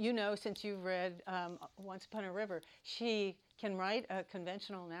 since you've read Once Upon a River, she can write a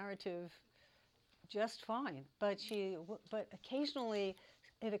conventional narrative just fine. But occasionally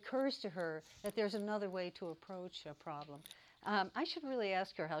it occurs to her that there's another way to approach a problem. I should really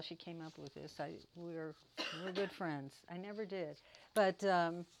ask her how she came up with this. We're good friends. I never did, but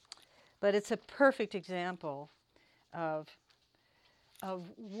it's a perfect example of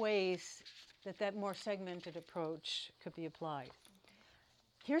ways that more segmented approach could be applied.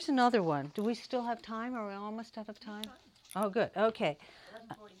 Here's another one. Do we still have time? Are we almost out of time? Oh, good. Okay.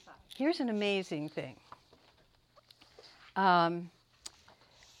 11:45. Here's an amazing thing.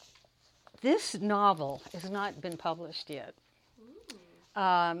 This novel has not been published yet.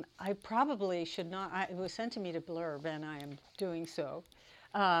 I probably should not. It was sent to me to blurb, and I am doing so.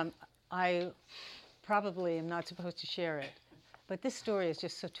 I probably am not supposed to share it, but this story is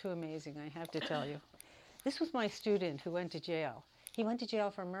just too amazing, I have to tell you. This was my student who went to jail. He went to jail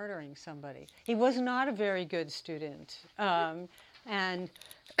for murdering somebody. He was not a very good student, and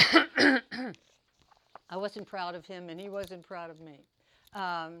I wasn't proud of him, and he wasn't proud of me.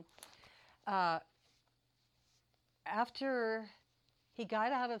 After he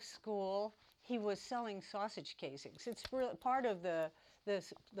got out of school, he was selling sausage casings. It's really part of the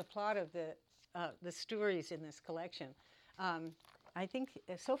plot of the stories in this collection. I think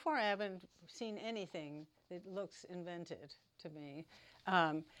so far I haven't seen anything that looks invented to me,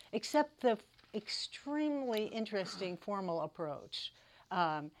 except the extremely interesting formal approach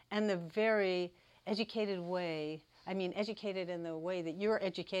and the very educated way. I mean, educated in the way that you're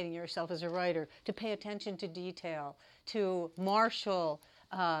educating yourself as a writer, to pay attention to detail, to marshal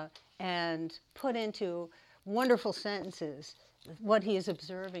and put into wonderful sentences what he is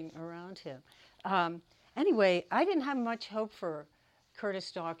observing around him. Anyway, I didn't have much hope for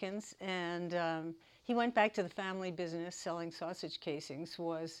Curtis Dawkins, and he went back to the family business. Selling sausage casings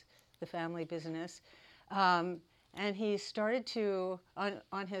was the family business. And he started to,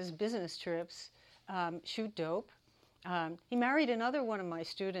 on his business trips, shoot dope. He married another one of my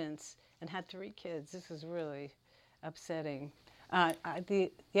students and had 3 kids. This is really upsetting.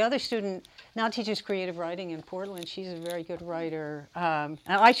 The other student now teaches creative writing in Portland. She's a very good writer. And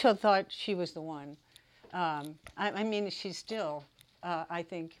I thought she was the one. I mean, she's still, I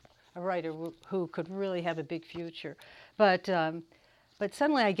think, a writer who could really have a big future. But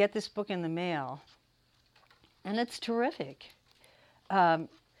suddenly I get this book in the mail, and it's terrific.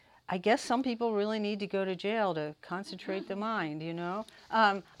 I guess some people really need to go to jail to concentrate the mind, you know.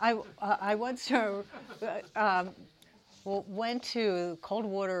 I once went to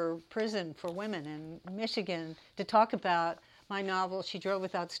Coldwater Prison for Women in Michigan to talk about my novel She Drove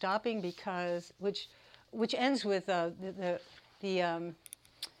Without Stopping, which ends with the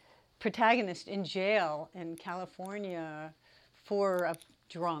protagonist in jail in California for a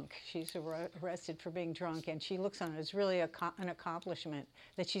drunk. She's arrested for being drunk, and she looks on it as really an accomplishment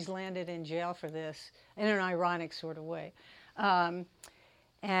that she's landed in jail for this in an ironic sort of way.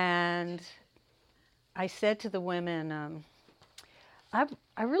 And I said to the women,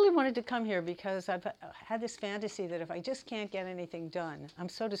 I really wanted to come here because I've had this fantasy that if I just can't get anything done, I'm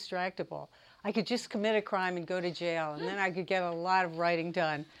so distractible, I could just commit a crime and go to jail, and then I could get a lot of writing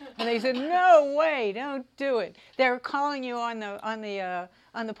done. And they said, no way, don't do it. They're calling you on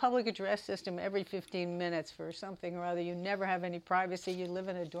the public address system every 15 minutes for something or other. You never have any privacy. You live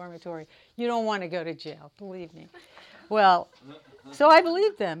in a dormitory. You don't want to go to jail, believe me. Well, So I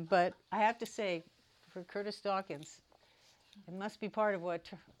believed them, but I have to say, for Curtis Dawkins, it must be part of what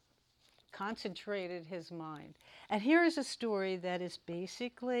concentrated his mind. And here is a story that is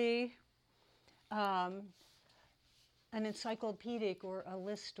basically an encyclopedic or a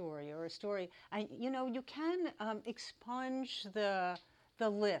list story or a story. You can expunge the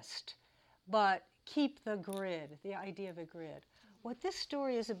list, but keep the grid, the idea of a grid. What this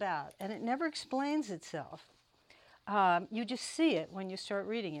story is about, and it never explains itself. You just see it when you start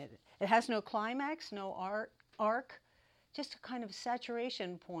reading it. It has no climax, no arc, just a kind of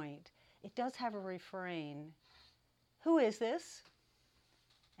saturation point. It does have a refrain. Who is this?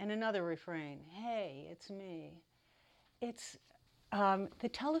 And another refrain. Hey, it's me. It's the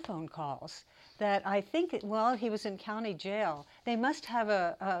telephone calls that I think, while he was in county jail, they must have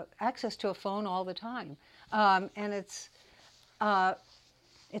access to a phone all the time. And it's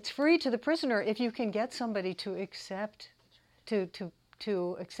free to the prisoner if you can get somebody to accept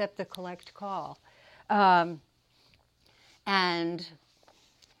the collect call. And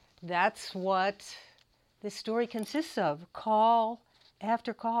that's what this story consists of, call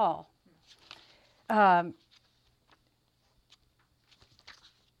after call.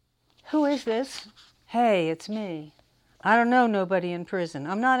 Who is this? Hey, it's me. I don't know nobody in prison.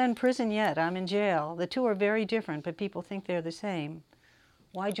 I'm not in prison yet. I'm in jail. The two are very different, but people think they're the same.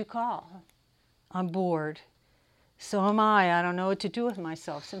 Why'd you call? I'm bored. So am I. I don't know what to do with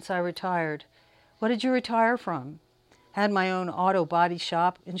myself since I retired. What did you retire from? Had my own auto body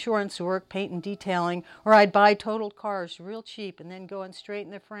shop, insurance work, paint and detailing, or I'd buy totaled cars real cheap and then go and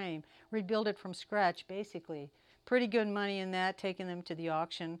straighten the frame, rebuild it from scratch, basically. Pretty good money in that, taking them to the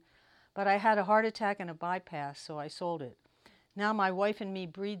auction. But I had a heart attack and a bypass, so I sold it. Now my wife and me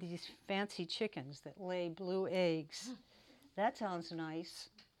breed these fancy chickens that lay blue eggs. That sounds nice.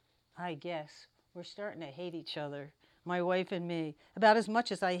 I guess. We're starting to hate each other, my wife and me, about as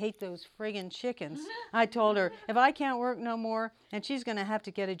much as I hate those friggin' chickens. I told her, if I can't work no more, and she's going to have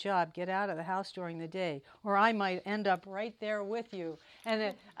to get a job, get out of the house during the day, or I might end up right there with you.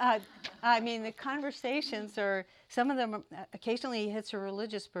 And the conversations are, some of them, occasionally hits a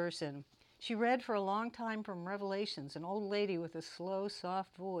religious person. She read for a long time from Revelations, an old lady with a slow,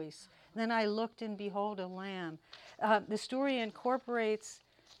 soft voice. Then I looked, and behold, a lamb. The story incorporates,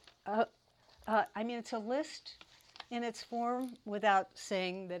 it's a list in its form without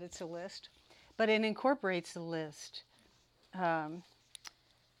saying that it's a list, but it incorporates the list. I've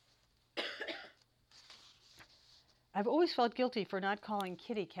always felt guilty for not calling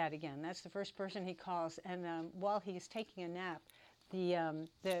Kitty Cat again. That's the first person he calls, and while he's taking a nap,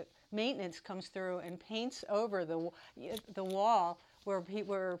 the maintenance comes through and paints over the wall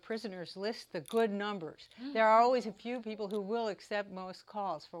where prisoners list the good numbers. There are always a few people who will accept most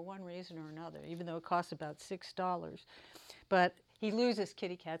calls for one reason or another, even though it costs about $6. But he loses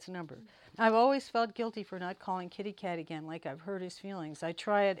Kitty Cat's number. I've always felt guilty for not calling Kitty Cat again, like I've hurt his feelings. I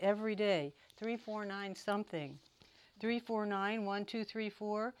try it every day. 349 something.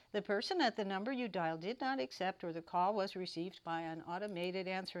 349-1234. The person at the number you dialed did not accept, or the call was received by an automated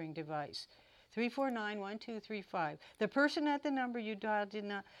answering device. 349-1235. The person at the number you dialed did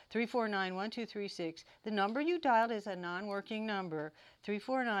not. 349-1236. The number you dialed is a non-working number.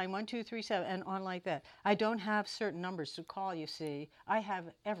 349-1237, and on like that. I don't have certain numbers to call, you see. I have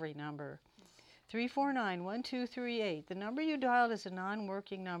every number. 349-1238. The number you dialed is a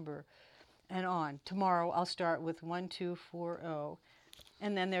non-working number. And on. Tomorrow I'll start with 1240,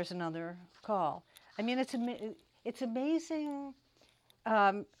 and then there's another call. It's amazing.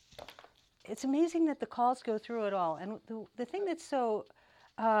 It's amazing that the calls go through it all. And the thing that's so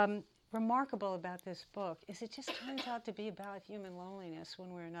remarkable about this book is it just turns out to be about human loneliness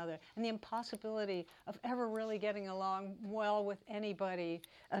one way or another, and the impossibility of ever really getting along well with anybody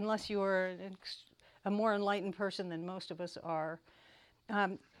unless you're a more enlightened person than most of us are.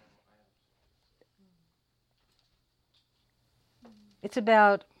 It's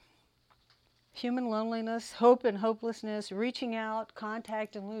about human loneliness, hope and hopelessness, reaching out,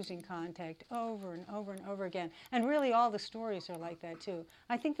 contact and losing contact over and over and over again. And really all the stories are like that too.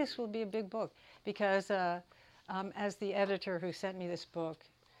 I think this will be a big book because as the editor who sent me this book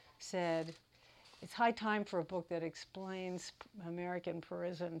said, it's high time for a book that explains American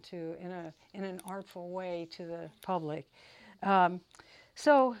prison in an artful way to the public.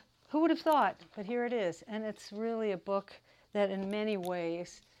 So who would have thought? But here it is. And it's really a book that in many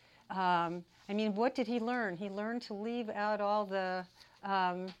ways, what did he learn? He learned to leave out all the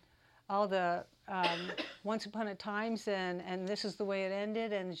once upon a times and this is the way it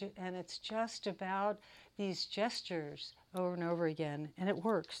ended, and it's just about these gestures over and over again, and it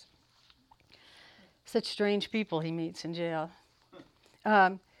works. Such strange people he meets in jail.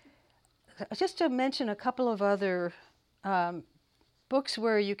 Um, just to mention a couple of other books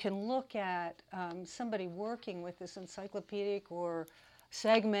where you can look at somebody working with this encyclopedic or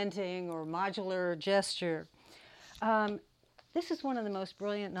segmenting or modular gesture. This is one of the most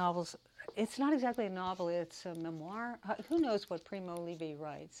brilliant novels. It's not exactly a novel, it's a memoir. Who knows what Primo Levi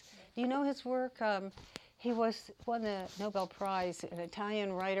writes? Do you know his work? He won the Nobel Prize, an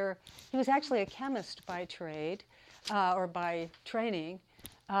Italian writer. He was actually a chemist by trade or by training,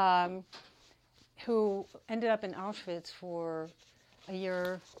 who ended up in Auschwitz for a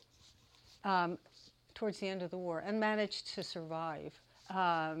year towards the end of the war and managed to survive.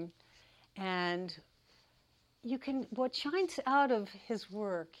 And what shines out of his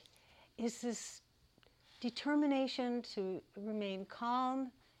work is this determination to remain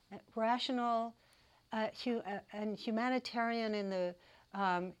calm, rational, and humanitarian in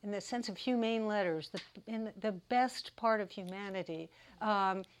the sense of humane letters, in the best part of humanity,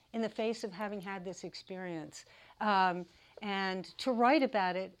 in the face of having had this experience, and to write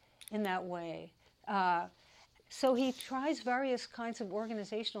about it in that way. So he tries various kinds of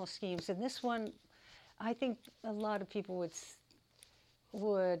organizational schemes, and this one, I think a lot of people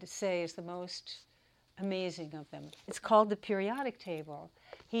would say is the most amazing of them. It's called the periodic table.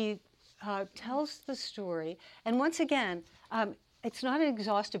 He tells the story, and once again, it's not an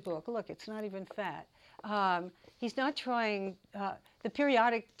exhaustive book. Look, it's not even fat. He's not trying. The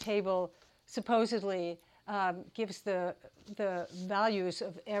periodic table supposedly gives the values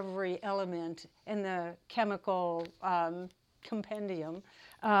of every element in the chemical compendium.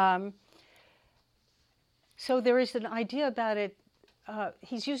 So there is an idea about it.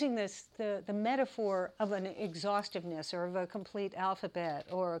 He's using the metaphor of an exhaustiveness or of a complete alphabet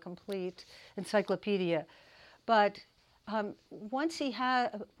or a complete encyclopedia. But once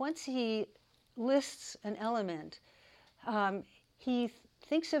he lists an element, he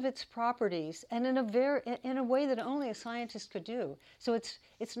thinks of its properties, and in a way that only a scientist could do. So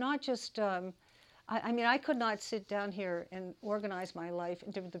it's not just. I mean, I could not sit down here and organize my life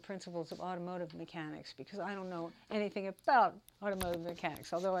into the principles of automotive mechanics because I don't know anything about automotive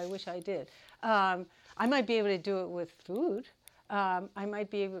mechanics, although I wish I did. I might be able to do it with food. I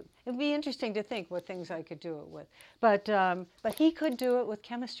might be able. It'd be interesting to think what things I could do it with. But he could do it with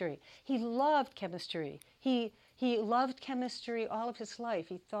chemistry. He loved chemistry. He loved chemistry all of his life.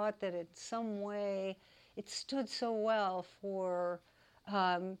 He thought that in some way it stood so well for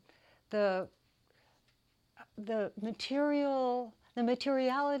the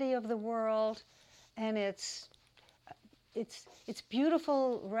materiality of the world, and its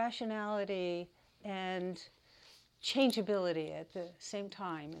beautiful rationality and changeability at the same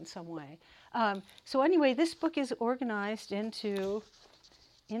time in some way. So anyway, this book is organized into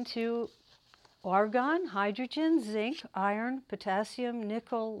argon, hydrogen, zinc, iron, potassium,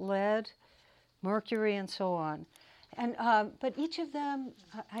 nickel, lead, mercury, and so on. And but each of them,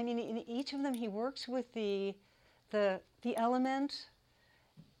 in each of them, he works with the element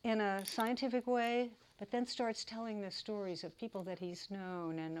in a scientific way, but then starts telling the stories of people that he's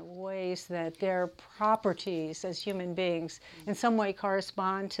known and ways that their properties as human beings in some way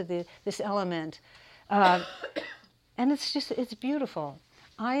correspond to this element. And it's beautiful.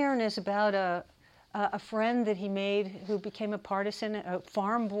 Iron is about a friend that he made who became a partisan, a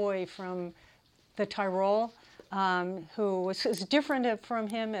farm boy from the Tyrol, who was as different from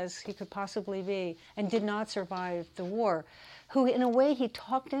him as he could possibly be and did not survive the war, who in a way he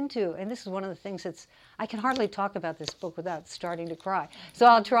talked into, and this is one of the things I can hardly talk about this book without starting to cry, so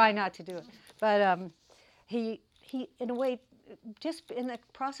I'll try not to do it. But he in a way, just in the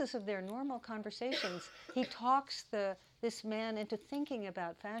process of their normal conversations, he talks this man into thinking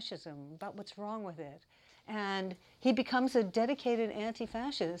about fascism, about what's wrong with it. And he becomes a dedicated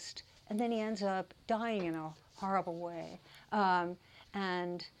anti-fascist, and then he ends up dying in a horrible way.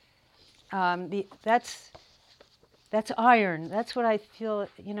 That's iron. That's what I feel,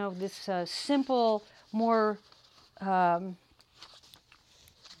 this simple, more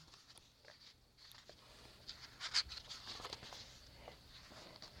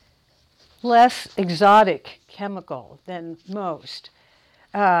less exotic chemical than most.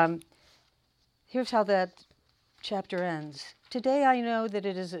 Here's how that chapter ends. Today I know that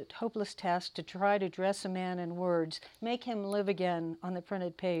it is a hopeless task to try to dress a man in words, make him live again on the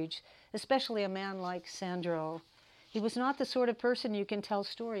printed page, especially a man like Sandro. He was not the sort of person you can tell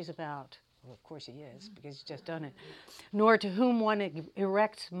stories about. Well, of course he is, because he's just done it. Nor to whom one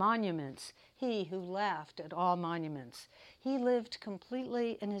erects monuments, he who laughed at all monuments. He lived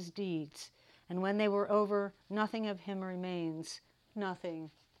completely in his deeds, and when they were over, nothing of him remains,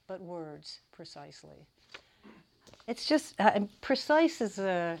 nothing but words, precisely. it's just precise is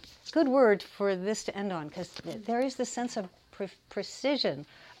a good word for this to end on, because there is this sense of precision.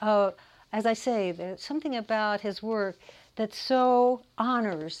 As I say, there's something about his work that so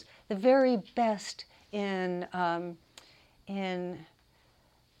honors the very best in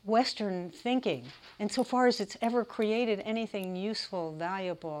Western thinking, insofar as it's ever created anything useful,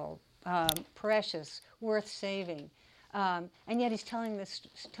 valuable, precious, worth saving. And yet he's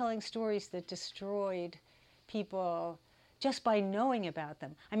telling stories that destroyed people just by knowing about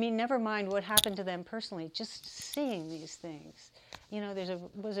them. I mean, never mind what happened to them personally, just seeing these things. You know,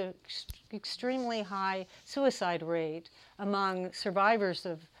 was an extremely high suicide rate among survivors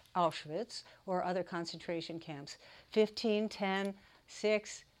of Auschwitz or other concentration camps. 15, 10,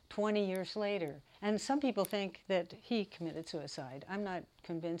 6, 20 years later. And some people think that he committed suicide. I'm not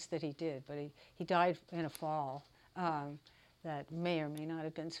convinced that he did, but he died in a fall that may or may not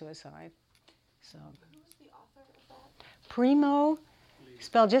have been suicide. So. Who's the author of that? Primo,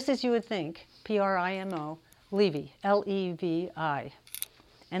 spelled just as you would think, Primo, Levi, Levi.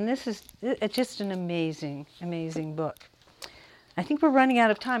 And this is it's just an amazing, amazing book. I think we're running out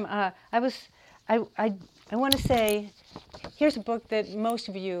of time. I want to say, here's a book that most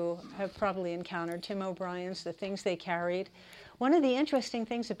of you have probably encountered, Tim O'Brien's The Things They Carried. One of the interesting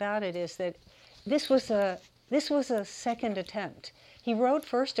things about it is that this was a second attempt. He wrote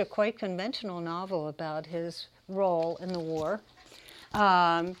first a quite conventional novel about his role in the war,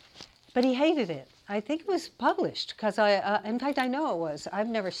 but he hated it. I think it was published, because in fact, I know it was. I've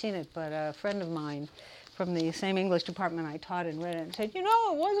never seen it, but a friend of mine from the same English department I taught in read it and said, you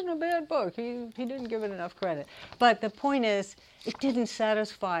know, it wasn't a bad book. He didn't give it enough credit. But the point is, it didn't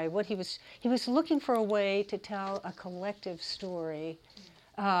satisfy what he was looking for a way to tell a collective story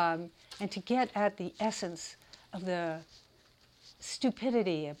and to get at the essence of the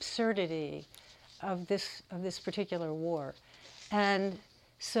stupidity, absurdity of this particular war. And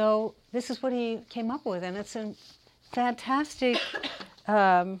so this is what he came up with, and it's a fantastic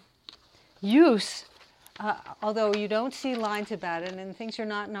use, although you don't see lines about it and things are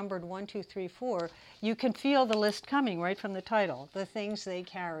not numbered 1, 2, 3, 4, you can feel the list coming right from the title, The Things They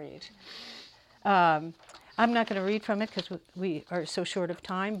Carried. I'm not going to read from it because we are so short of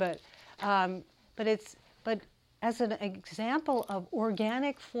time, but as an example of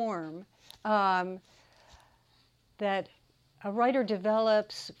organic form that a writer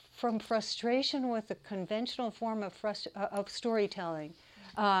develops from frustration with the conventional form of storytelling.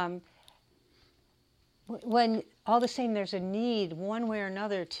 When all the same there's a need, one way or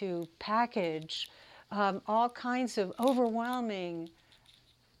another, to package all kinds of overwhelming,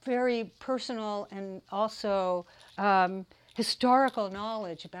 very personal and also historical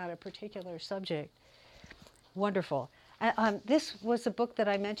knowledge about a particular subject. Wonderful. This was a book that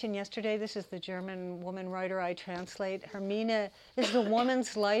I mentioned yesterday. This is the German woman writer I translate. Hermine, this is a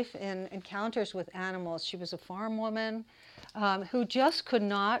woman's life in encounters with animals. She was a farm woman who just could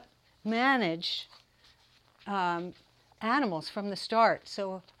not manage animals from the start.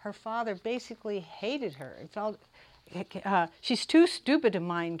 So her father basically hated her. It felt, she's too stupid to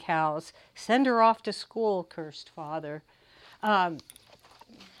mind cows. Send her off to school, cursed father. And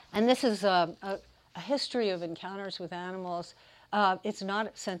this is a history of encounters with animals. It's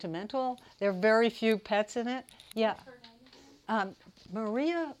not sentimental. There are very few pets in it. Yeah.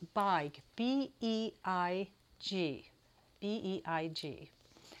 Maria Beig, B-E-I-G. B-E-I-G.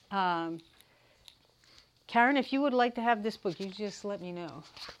 Karen, if you would like to have this book, you just let me know.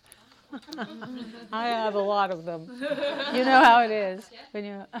 I have a lot of them. You know how it is. When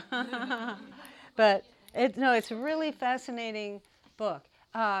you but it's a really fascinating book.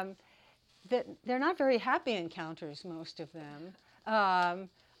 They're not very happy encounters, most of them,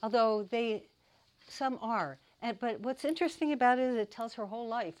 although some are. But what's interesting about it is it tells her whole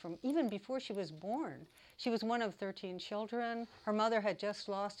life, from even before she was born. She was one of 13 children. Her mother had just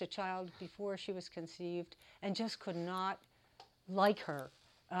lost a child before she was conceived and just could not like her.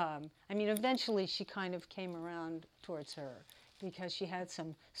 Eventually she kind of came around towards her because she had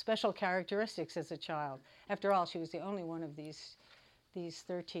some special characteristics as a child. After all, she was the only one of these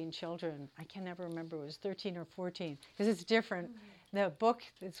 13 children. I can never remember, it was 13 or 14, because it's different. The book,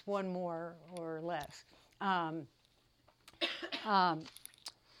 it's one more or less.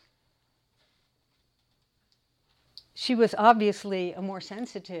 She was obviously a more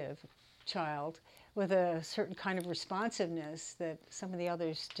sensitive child with a certain kind of responsiveness that some of the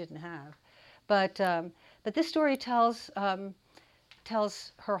others didn't have. But this story tells her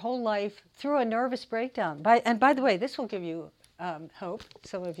whole life through a nervous breakdown. And by the way, this will give you hope,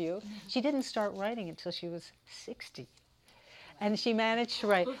 some of you. She didn't start writing until she was 60. And she managed to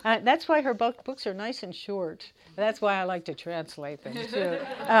write. That's why her books are nice and short. That's why I like to translate them too.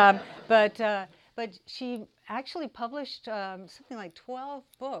 But she actually published something like 12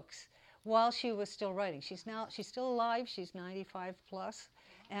 books while she was still writing. She's still alive. She's 95 plus,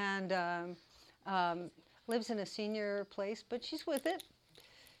 and lives in a senior place. But she's with it.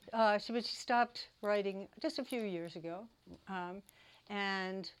 She stopped writing just a few years ago,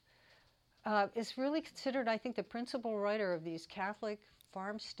 and is really considered, I think, the principal writer of these Catholic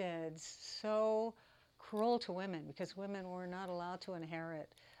farmsteads, so cruel to women because women were not allowed to inherit.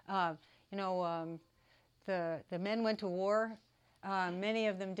 The men went to war. Many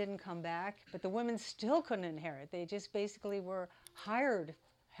of them didn't come back, but the women still couldn't inherit. They just basically were hired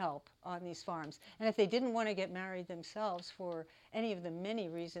help on these farms. And if they didn't want to get married themselves for any of the many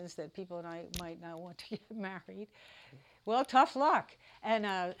reasons that people and I might not want to get married, well, tough luck. And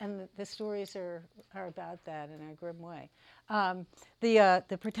the stories are about that in a grim way.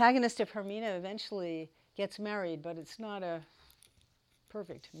 The protagonist of Hermina eventually gets married, but it's not a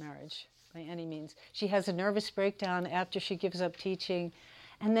perfect marriage by any means. She has a nervous breakdown after she gives up teaching,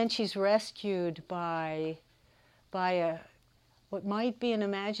 and then she's rescued by what might be an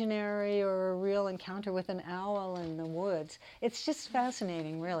imaginary or a real encounter with an owl in the woods. It's just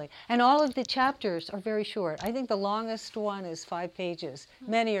fascinating, really. And all of the chapters are very short. I think the longest one is 5 pages.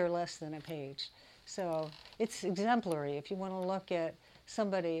 Many are less than a page. So it's exemplary if you want to look at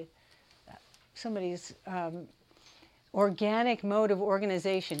somebody's organic mode of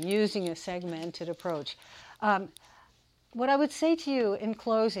organization using a segmented approach. What I would say to you in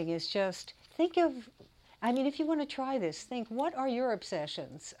closing is just think of, if you want to try this, think, what are your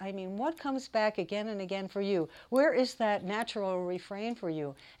obsessions? What comes back again and again for you? Where is that natural refrain for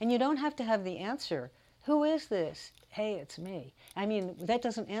you? And you don't have to have the answer. Who is this? Hey, it's me. That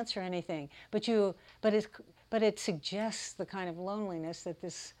doesn't answer anything, but it suggests the kind of loneliness that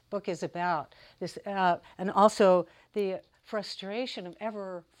this book is about. And also the frustration of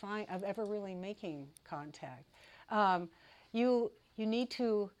ever really making contact. You need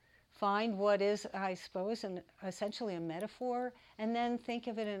to find what is, I suppose, essentially a metaphor, and then think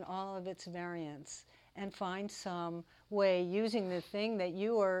of it in all of its variants, and find some way using the thing that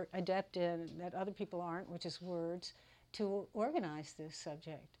you are adept in that other people aren't, which is words, to organize this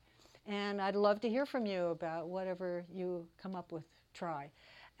subject. And I'd love to hear from you about whatever you come up with, try.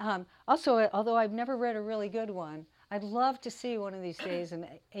 Also, although I've never read a really good one, I'd love to see one of these days an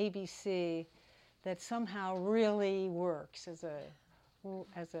ABC that somehow really works as a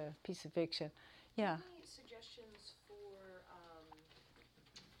piece of fiction. Yeah. Any suggestions for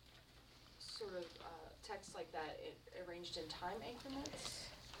sort of text like that arranged in time increments?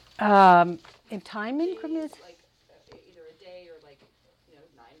 In time increments? Like either a day or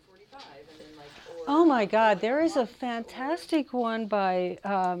 9:45 and then or. Oh my God, there is a fantastic one by,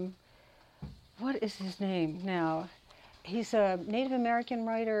 what is his name now? He's a Native American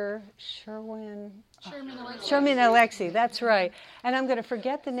writer, Sherman Alexie, that's right. And I'm going to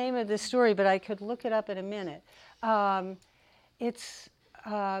forget the name of this story, but I could look it up in a minute. It's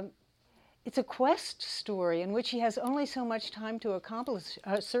a quest story in which he has only so much time to accomplish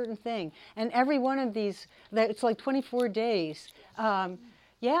a certain thing. And every one of these, it's like 24 days.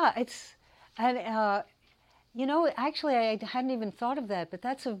 Actually I hadn't even thought of that, but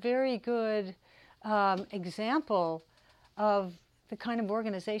that's a very good example of the kind of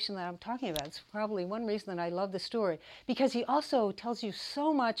organization that I'm talking about. It's probably one reason that I love the story, because he also tells you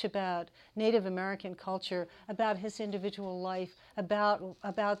so much about Native American culture, about his individual life, about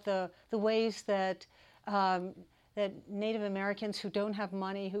the ways that that Native Americans who don't have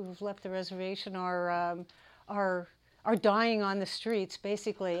money, who've left the reservation, are dying on the streets,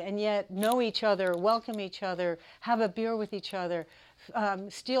 basically, and yet know each other, welcome each other, have a beer with each other,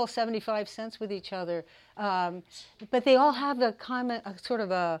 steal 75 cents with each other. But they all have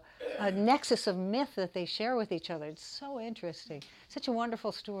a nexus of myth that they share with each other. It's so interesting. Such a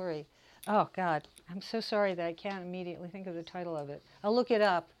wonderful story. Oh, God, I'm so sorry that I can't immediately think of the title of it. I'll look it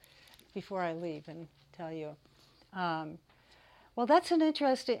up before I leave and tell you. Well, that's an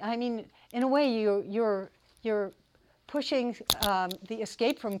interesting, in a way, you're pushing the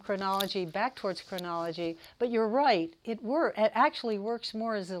escape from chronology back towards chronology, but you're right, it actually works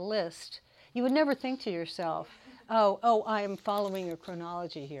more as a list. You would never think to yourself, oh, I am following a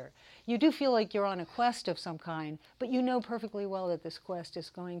chronology here. You do feel like you're on a quest of some kind, but you know perfectly well that this quest is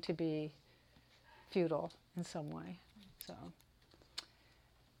going to be futile in some way. So,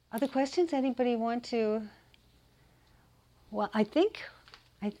 other questions? Anybody want to? Well, I think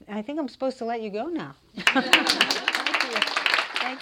I'm supposed to let you go now.